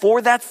them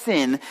for that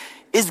sin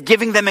is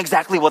giving them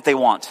exactly what they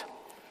want.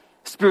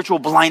 Spiritual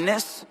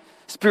blindness,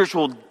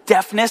 spiritual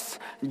deafness,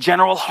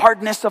 general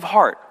hardness of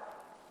heart.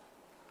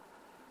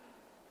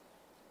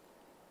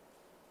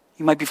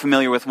 You might be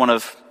familiar with one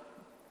of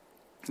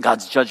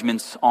God's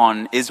judgments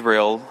on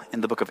Israel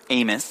in the book of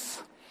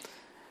Amos.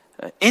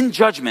 In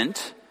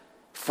judgment,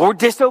 for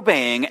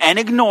disobeying and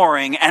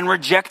ignoring and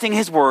rejecting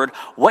his word,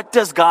 what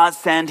does God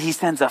send? He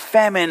sends a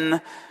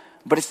famine,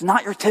 but it's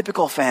not your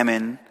typical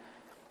famine.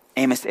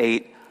 Amos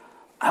 8,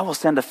 I will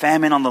send a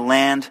famine on the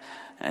land,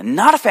 and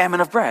not a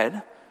famine of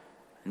bread,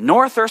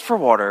 nor a thirst for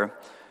water,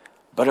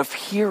 but of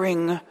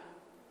hearing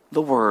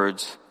the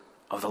words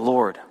of the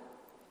Lord.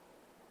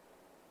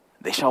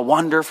 They shall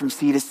wander from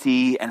sea to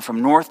sea and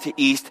from north to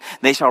east.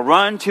 They shall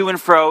run to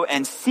and fro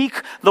and seek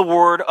the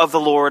word of the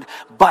Lord,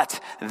 but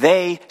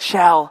they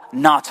shall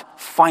not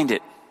find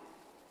it.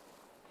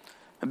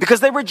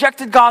 Because they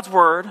rejected God's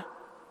word,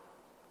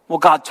 well,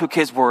 God took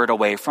his word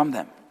away from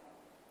them.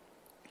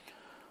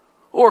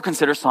 Or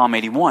consider Psalm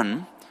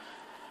 81.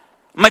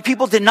 My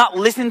people did not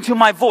listen to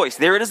my voice.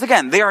 There it is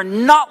again. They are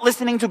not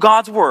listening to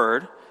God's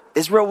word.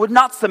 Israel would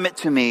not submit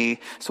to me.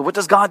 So what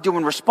does God do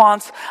in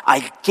response?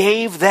 I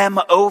gave them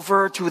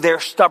over to their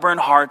stubborn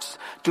hearts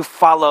to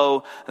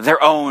follow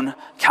their own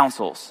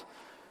counsels.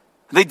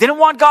 They didn't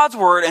want God's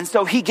word, and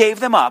so he gave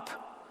them up.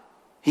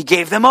 He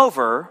gave them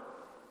over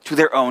to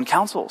their own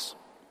counsels.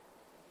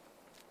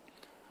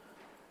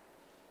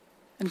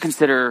 And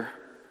consider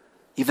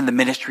even the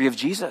ministry of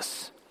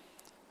Jesus.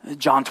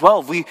 John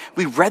 12, we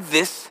read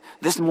this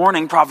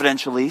morning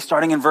providentially,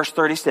 starting in verse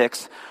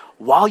 36.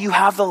 While you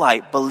have the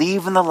light,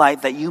 believe in the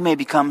light that you may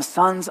become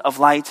sons of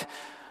light.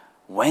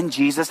 When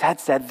Jesus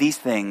had said these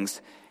things,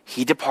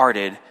 he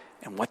departed.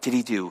 And what did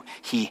he do?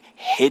 He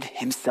hid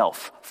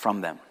himself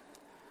from them.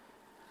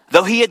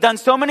 Though he had done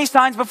so many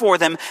signs before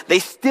them, they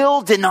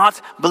still did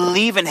not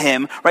believe in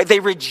him, right? They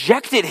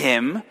rejected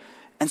him.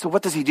 And so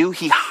what does he do?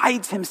 He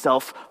hides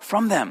himself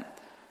from them.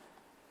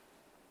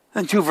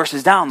 Then 2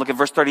 verses down, look at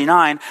verse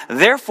 39.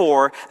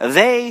 Therefore,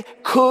 they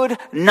could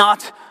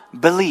not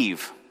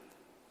believe.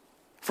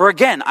 For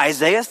again,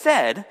 Isaiah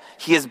said,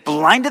 he has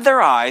blinded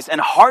their eyes and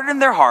hardened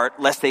their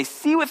heart, lest they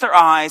see with their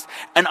eyes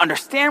and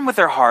understand with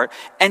their heart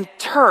and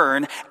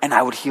turn, and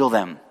I would heal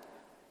them.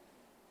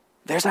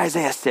 There's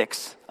Isaiah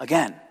 6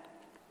 again.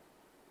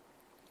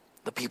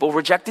 The people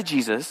rejected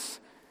Jesus,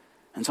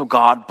 and so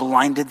God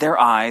blinded their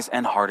eyes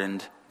and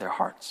hardened their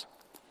hearts.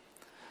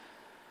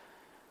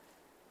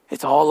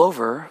 It's all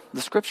over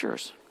the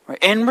scriptures.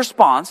 In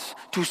response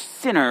to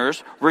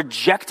sinners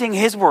rejecting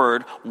his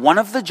word, one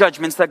of the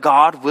judgments that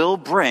God will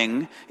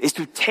bring is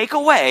to take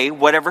away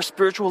whatever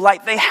spiritual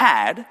light they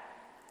had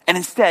and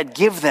instead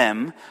give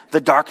them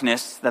the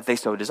darkness that they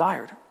so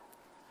desired.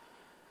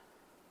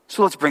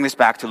 So let's bring this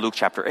back to Luke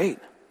chapter 8.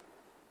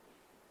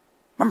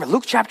 Remember,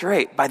 Luke chapter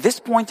 8, by this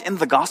point in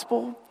the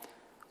gospel,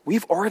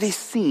 we've already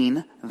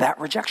seen that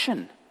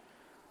rejection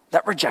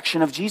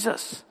of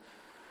Jesus.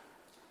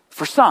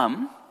 For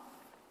some,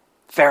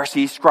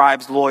 Pharisees,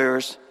 scribes,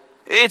 lawyers,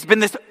 it's been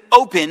this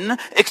open,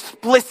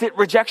 explicit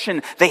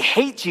rejection. They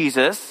hate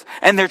Jesus,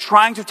 and they're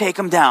trying to take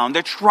him down.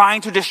 They're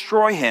trying to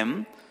destroy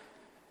him.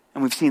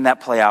 And we've seen that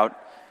play out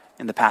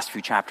in the past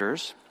few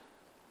chapters.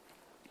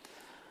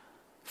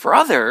 For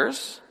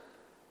others,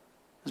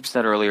 as we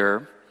said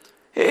earlier,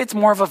 it's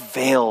more of a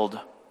veiled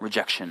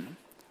rejection.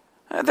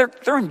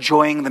 They're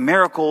enjoying the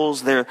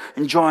miracles, they're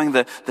enjoying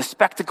the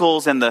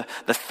spectacles and the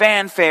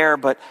fanfare,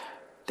 but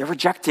they're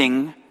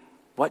rejecting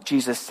what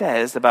Jesus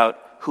says about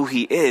who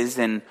he is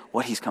and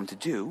what he's come to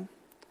do.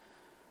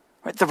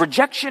 Right? The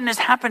rejection is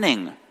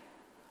happening.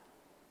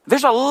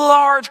 There's a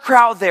large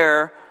crowd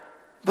there,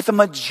 but the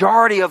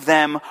majority of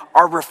them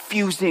are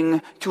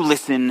refusing to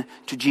listen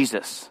to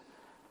Jesus.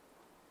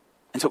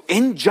 And so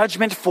in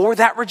judgment for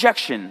that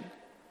rejection,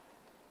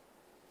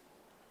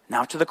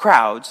 now to the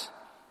crowds,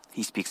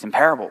 he speaks in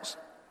parables.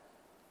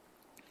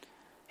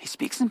 He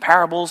speaks in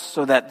parables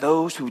so that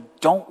those who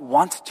don't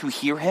want to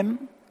hear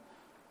him,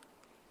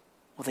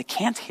 well, they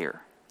can't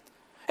hear.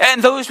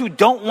 And those who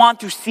don't want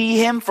to see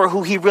him for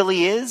who he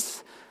really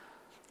is,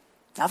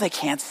 now they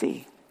can't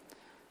see.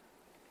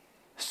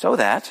 So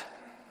that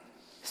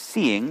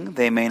seeing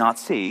they may not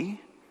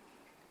see,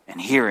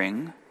 and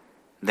hearing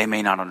they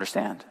may not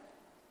understand.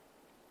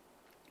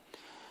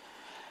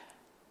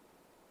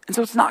 And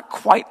so it's not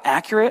quite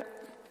accurate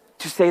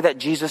to say that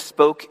Jesus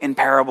spoke in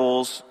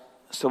parables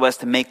so as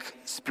to make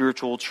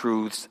spiritual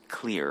truths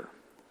clear.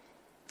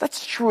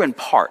 That's true in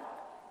part.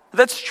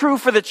 That's true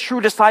for the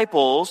true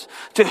disciples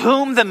to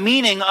whom the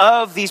meaning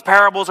of these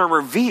parables are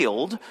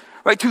revealed.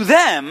 Right? To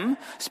them,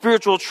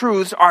 spiritual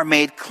truths are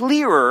made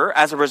clearer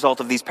as a result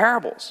of these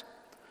parables.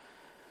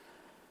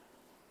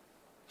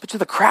 But to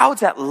the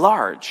crowds at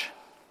large,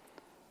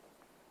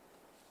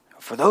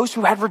 for those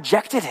who had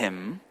rejected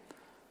him,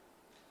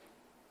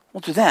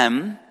 well, to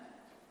them,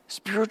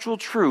 spiritual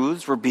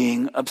truths were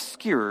being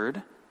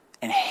obscured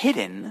and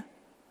hidden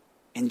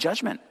in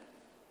judgment.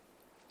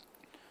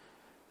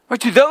 Or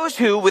to those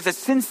who, with a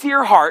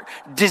sincere heart,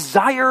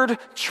 desired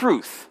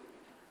truth,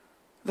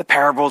 the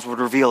parables would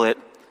reveal it.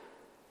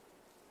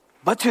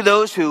 But to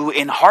those who,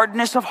 in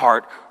hardness of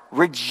heart,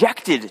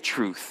 rejected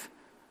truth,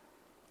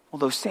 well,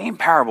 those same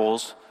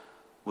parables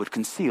would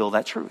conceal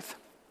that truth.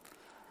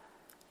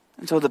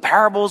 And so the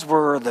parables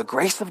were the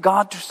grace of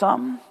God to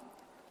some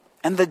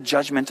and the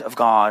judgment of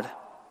God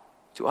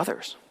to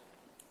others.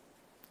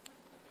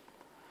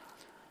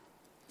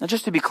 Now,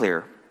 just to be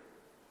clear,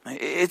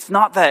 it's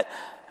not that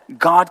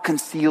God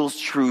conceals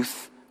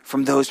truth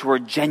from those who are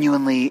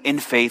genuinely in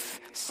faith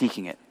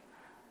seeking it.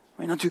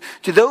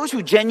 To those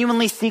who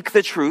genuinely seek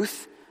the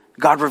truth,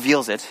 God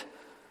reveals it,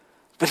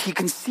 but he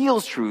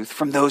conceals truth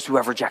from those who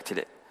have rejected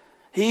it.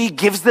 He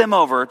gives them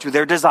over to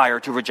their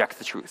desire to reject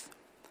the truth.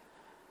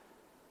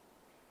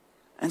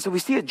 And so we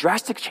see a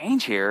drastic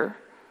change here,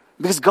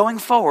 because going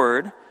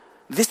forward,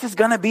 this is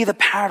going to be the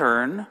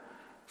pattern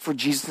for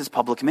Jesus'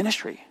 public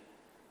ministry.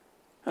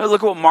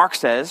 Look at what Mark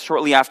says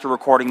shortly after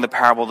recording the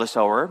parable of the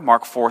sower,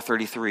 Mark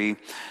 4:33.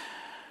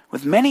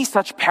 With many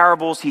such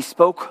parables he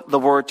spoke the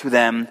word to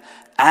them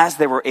as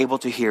they were able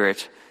to hear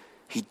it.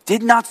 He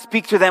did not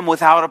speak to them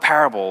without a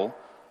parable,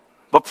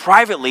 but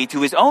privately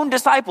to his own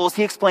disciples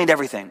he explained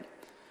everything.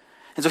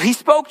 And so he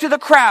spoke to the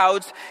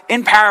crowds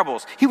in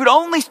parables. He would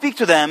only speak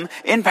to them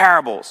in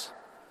parables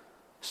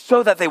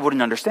so that they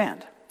wouldn't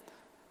understand.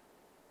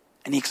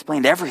 And he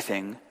explained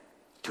everything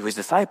to his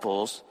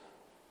disciples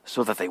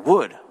so that they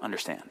would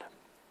understand.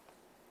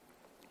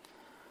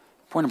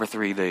 Point number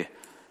 3, the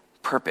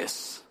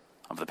purpose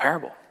of the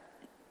parable.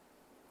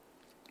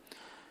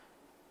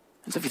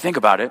 And so if you think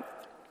about it,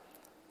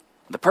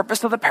 the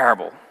purpose of the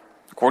parable,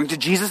 according to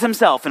Jesus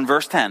himself in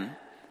verse 10,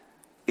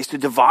 is to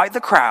divide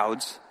the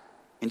crowds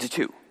into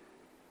two.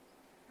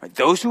 Right?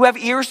 Those who have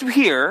ears to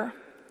hear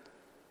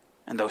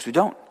and those who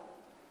don't.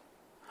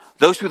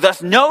 Those who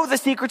thus know the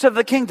secrets of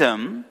the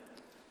kingdom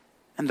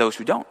and those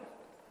who don't.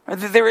 Right?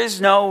 There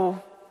is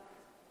no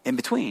in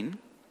between.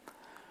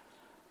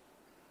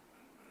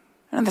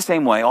 And in the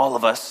same way, all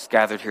of us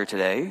gathered here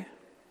today,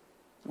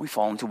 we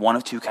fall into one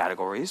of two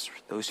categories.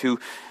 Those who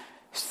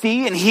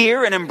see and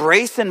hear and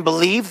embrace and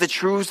believe the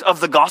truths of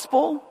the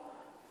gospel,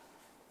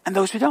 and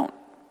those who don't.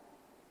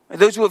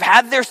 Those who have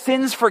had their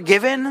sins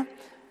forgiven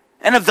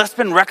and have thus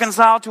been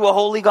reconciled to a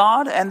holy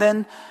God, and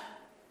then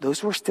those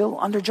who are still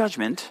under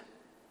judgment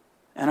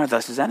and are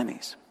thus his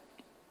enemies.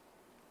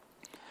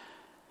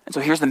 And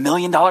so here's the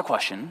million-dollar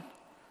question.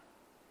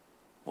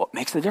 What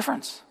makes the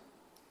difference?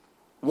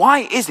 Why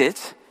is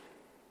it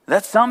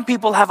that some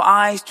people have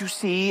eyes to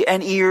see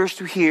and ears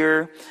to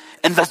hear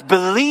and thus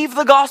believe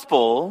the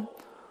gospel,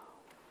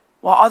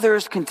 while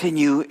others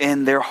continue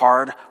in their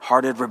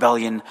hard-hearted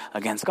rebellion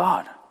against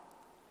God?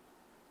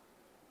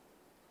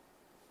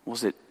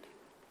 Is it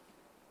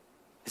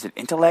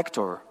intellect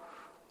or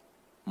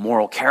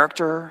moral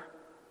character?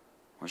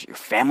 Or is it your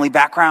family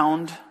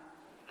background?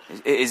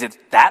 Is it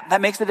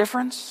that makes the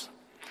difference?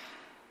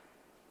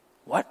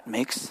 What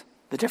makes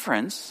the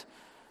difference?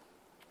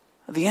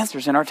 The answer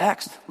is in our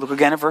text. Look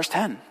again at verse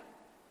 10.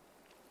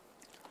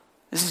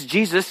 This is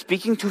Jesus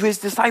speaking to his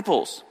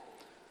disciples.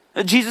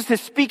 Jesus is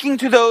speaking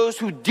to those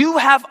who do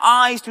have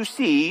eyes to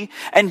see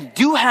and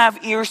do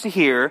have ears to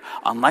hear,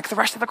 unlike the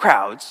rest of the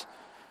crowds.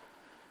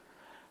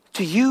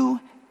 To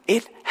you,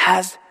 it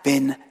has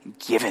been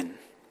given.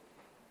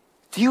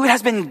 To you, it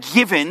has been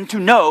given to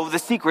know the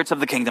secrets of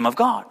the kingdom of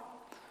God.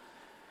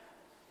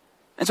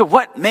 And so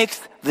what makes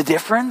the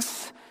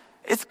difference?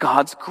 It's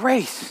God's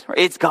grace.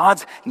 It's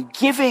God's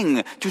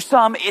giving. To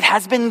some, it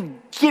has been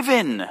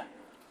given,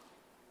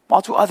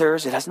 while to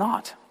others, it has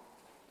not.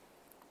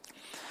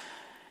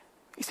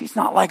 You see, it's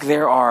not like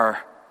there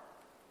are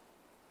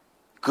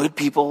good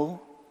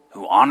people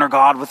who honor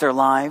God with their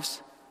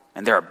lives,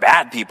 and there are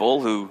bad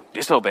people who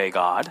disobey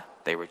God.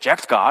 They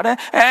reject God.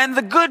 And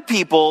the good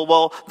people,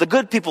 well, the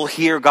good people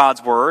hear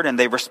God's word and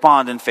they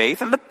respond in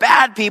faith. And the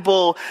bad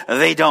people,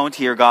 they don't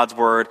hear God's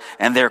word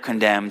and they're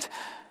condemned.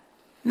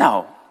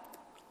 No.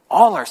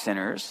 All are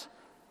sinners.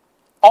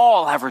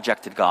 All have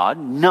rejected God.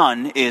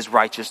 None is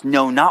righteous.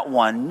 No, not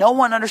one. No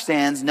one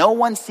understands. No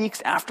one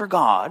seeks after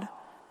God.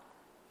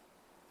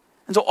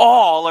 And so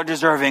all are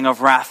deserving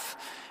of wrath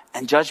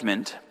and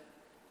judgment.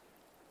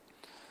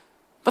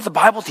 But the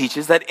Bible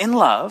teaches that in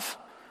love,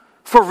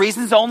 for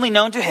reasons only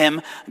known to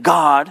him,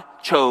 God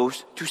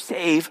chose to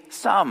save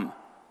some,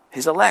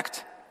 his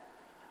elect.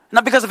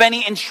 Not because of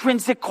any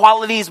intrinsic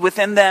qualities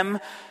within them,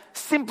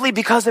 simply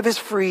because of his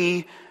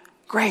free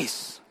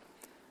grace.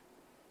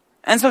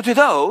 And so to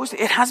those,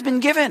 it has been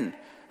given.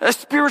 A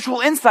spiritual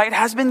insight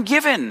has been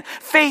given.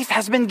 Faith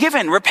has been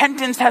given.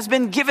 Repentance has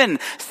been given.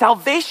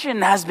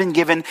 Salvation has been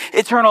given.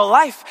 Eternal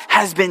life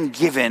has been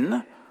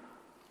given.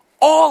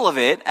 All of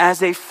it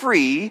as a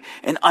free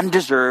and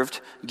undeserved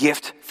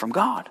gift from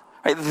God.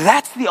 Right?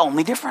 That's the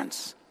only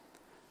difference.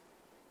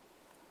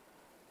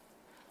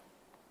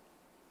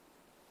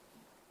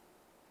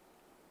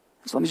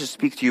 So let me just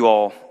speak to you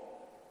all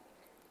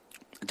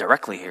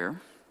directly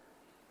here.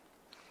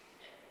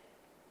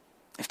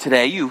 If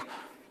today you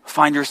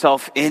find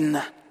yourself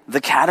in the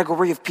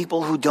category of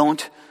people who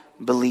don't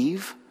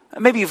believe?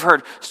 Maybe you've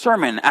heard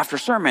sermon after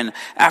sermon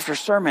after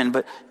sermon,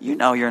 but you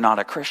know you're not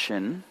a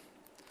Christian.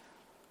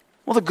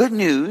 Well, the good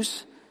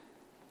news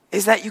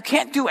is that you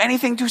can't do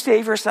anything to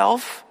save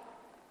yourself,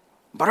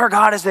 but our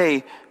God is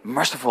a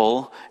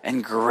merciful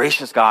and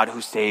gracious God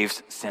who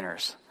saves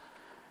sinners.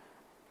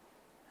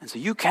 And so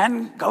you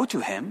can go to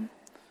him.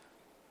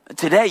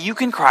 Today you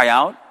can cry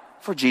out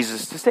for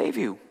Jesus to save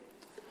you.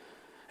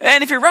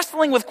 And if you're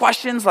wrestling with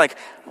questions like,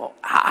 well,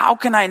 how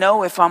can I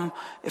know if I'm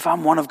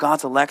one of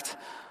God's elect?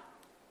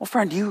 Well,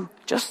 friend, you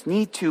just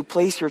need to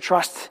place your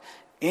trust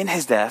in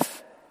his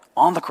death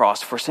on the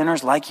cross for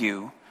sinners like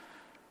you,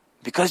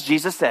 because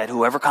Jesus said,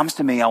 whoever comes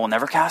to me, I will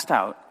never cast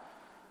out.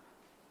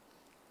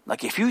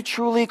 Like, if you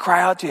truly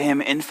cry out to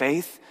him in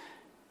faith,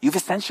 you've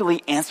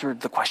essentially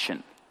answered the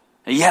question.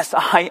 Yes,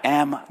 I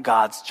am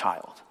God's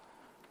child.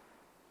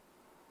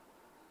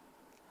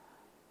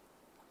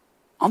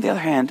 On the other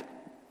hand,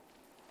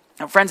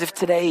 now friends, if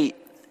today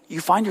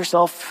you find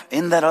yourself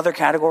in that other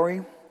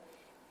category,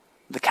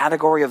 the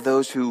category of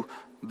those who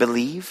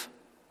believe,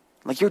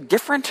 like you're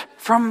different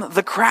from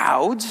the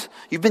crowds,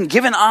 you've been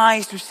given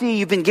eyes to see,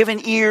 you've been given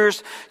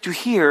ears to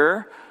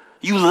hear,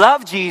 you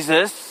love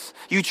Jesus,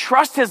 you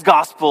trust his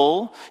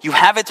gospel, you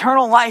have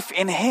eternal life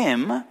in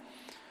him, well,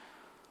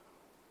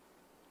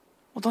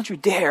 don't you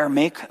dare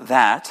make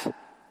that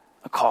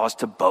a cause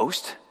to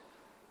boast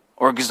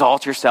or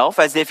exalt yourself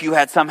as if you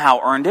had somehow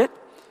earned it.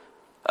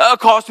 A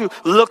cause to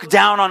look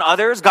down on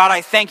others. God,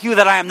 I thank you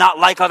that I am not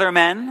like other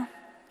men.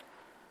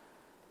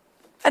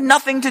 Had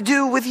nothing to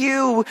do with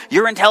you,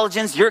 your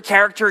intelligence, your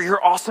character,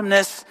 your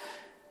awesomeness.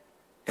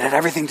 It had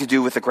everything to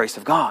do with the grace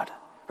of God.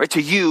 Right?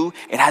 To you,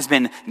 it has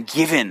been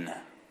given.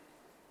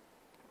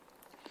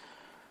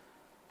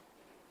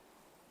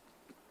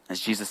 As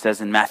Jesus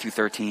says in Matthew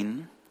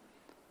 13,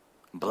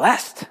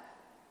 blessed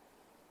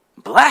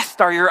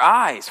are your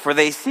eyes, for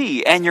they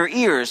see, and your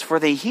ears, for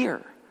they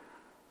hear.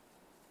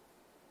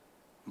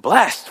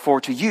 Blessed,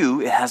 for to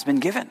you it has been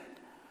given.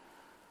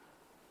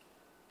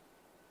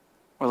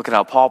 Or look at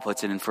how Paul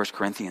puts it in 1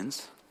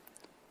 Corinthians.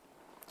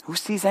 Who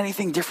sees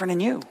anything different in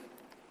you?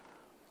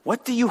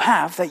 What do you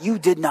have that you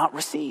did not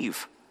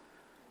receive?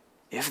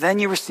 If then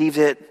you received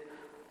it,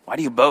 why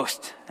do you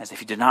boast as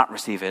if you did not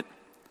receive it?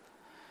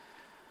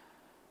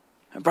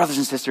 Brothers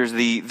and sisters,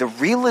 the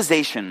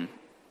realization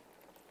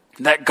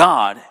that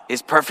God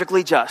is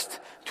perfectly just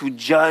to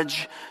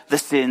judge the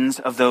sins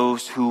of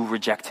those who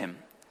reject him,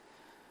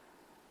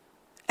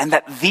 and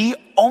that the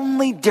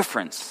only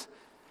difference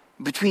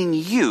between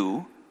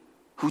you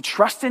who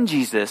trust in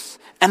Jesus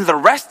and the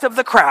rest of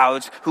the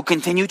crowds who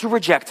continue to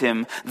reject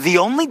him, the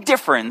only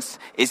difference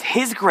is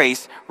his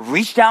grace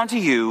reached down to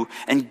you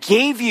and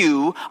gave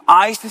you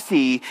eyes to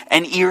see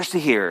and ears to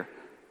hear.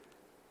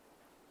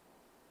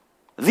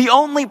 The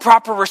only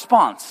proper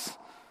response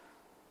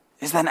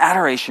is then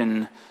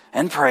adoration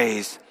and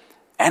praise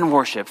and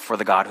worship for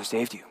the God who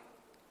saved you.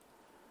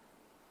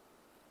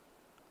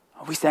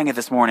 We sang it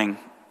this morning.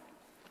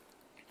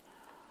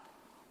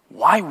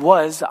 Why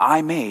was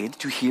I made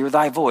to hear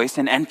thy voice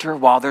and enter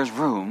while there's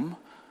room,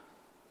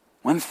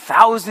 when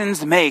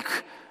thousands make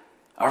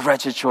a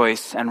wretched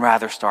choice and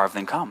rather starve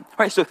than come?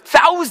 Right, so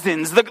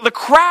thousands, the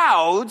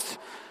crowds,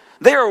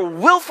 they are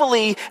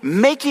willfully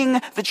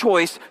making the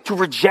choice to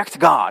reject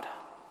God.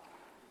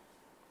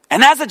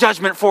 And as a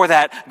judgment for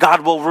that,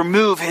 God will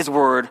remove his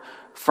word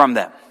from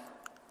them.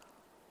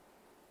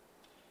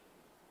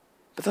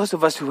 But those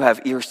of us who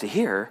have ears to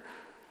hear,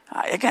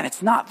 again,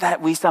 it's not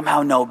that we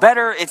somehow know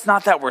better. It's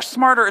not that we're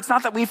smarter. It's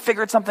not that we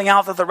figured something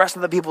out that the rest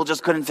of the people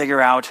just couldn't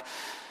figure out.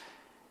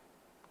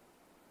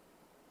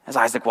 As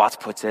Isaac Watts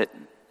puts it,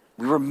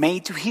 we were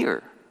made to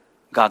hear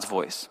God's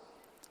voice.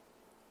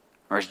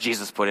 Or as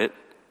Jesus put it,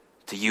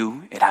 to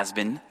you it has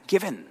been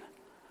given.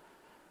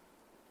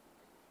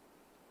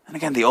 And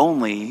again, the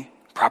only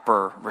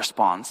proper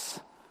response,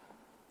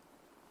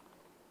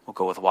 we'll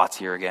go with Watts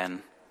here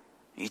again.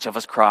 Each of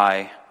us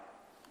cry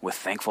with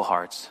thankful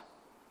hearts,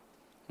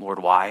 Lord,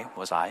 why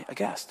was I a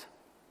guest?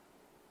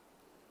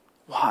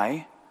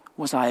 Why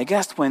was I a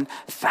guest when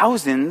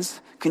thousands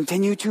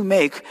continue to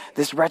make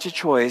this wretched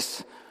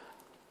choice?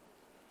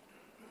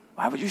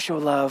 Why would you show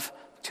love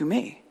to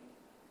me?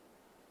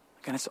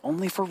 Again, it's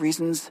only for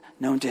reasons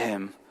known to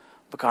him,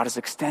 but God has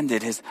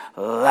extended his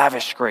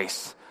lavish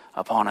grace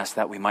upon us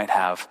that we might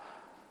have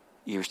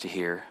ears to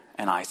hear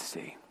and eyes to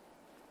see.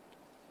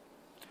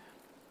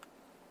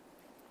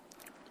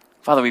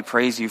 Father, we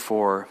praise you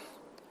for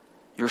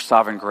your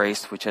sovereign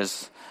grace, which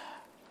has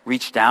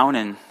reached down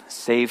and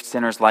saved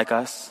sinners like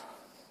us.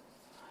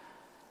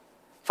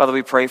 Father,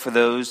 we pray for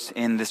those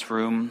in this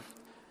room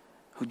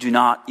who do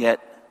not yet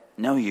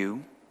know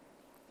you.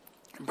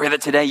 Pray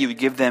that today you would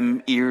give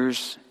them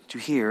ears to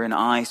hear and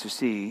eyes to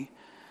see.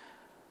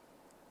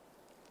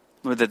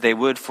 Lord, that they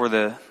would, for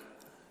the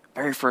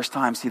very first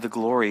time, see the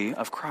glory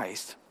of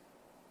Christ.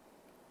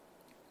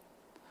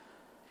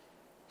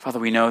 Father,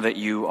 we know that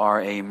you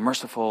are a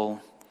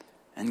merciful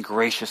and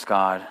gracious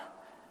God.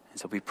 And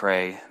so we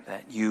pray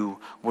that you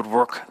would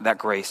work that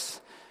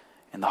grace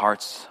in the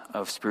hearts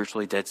of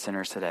spiritually dead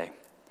sinners today.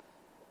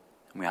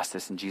 And we ask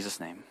this in Jesus'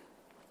 name.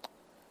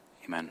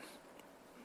 Amen.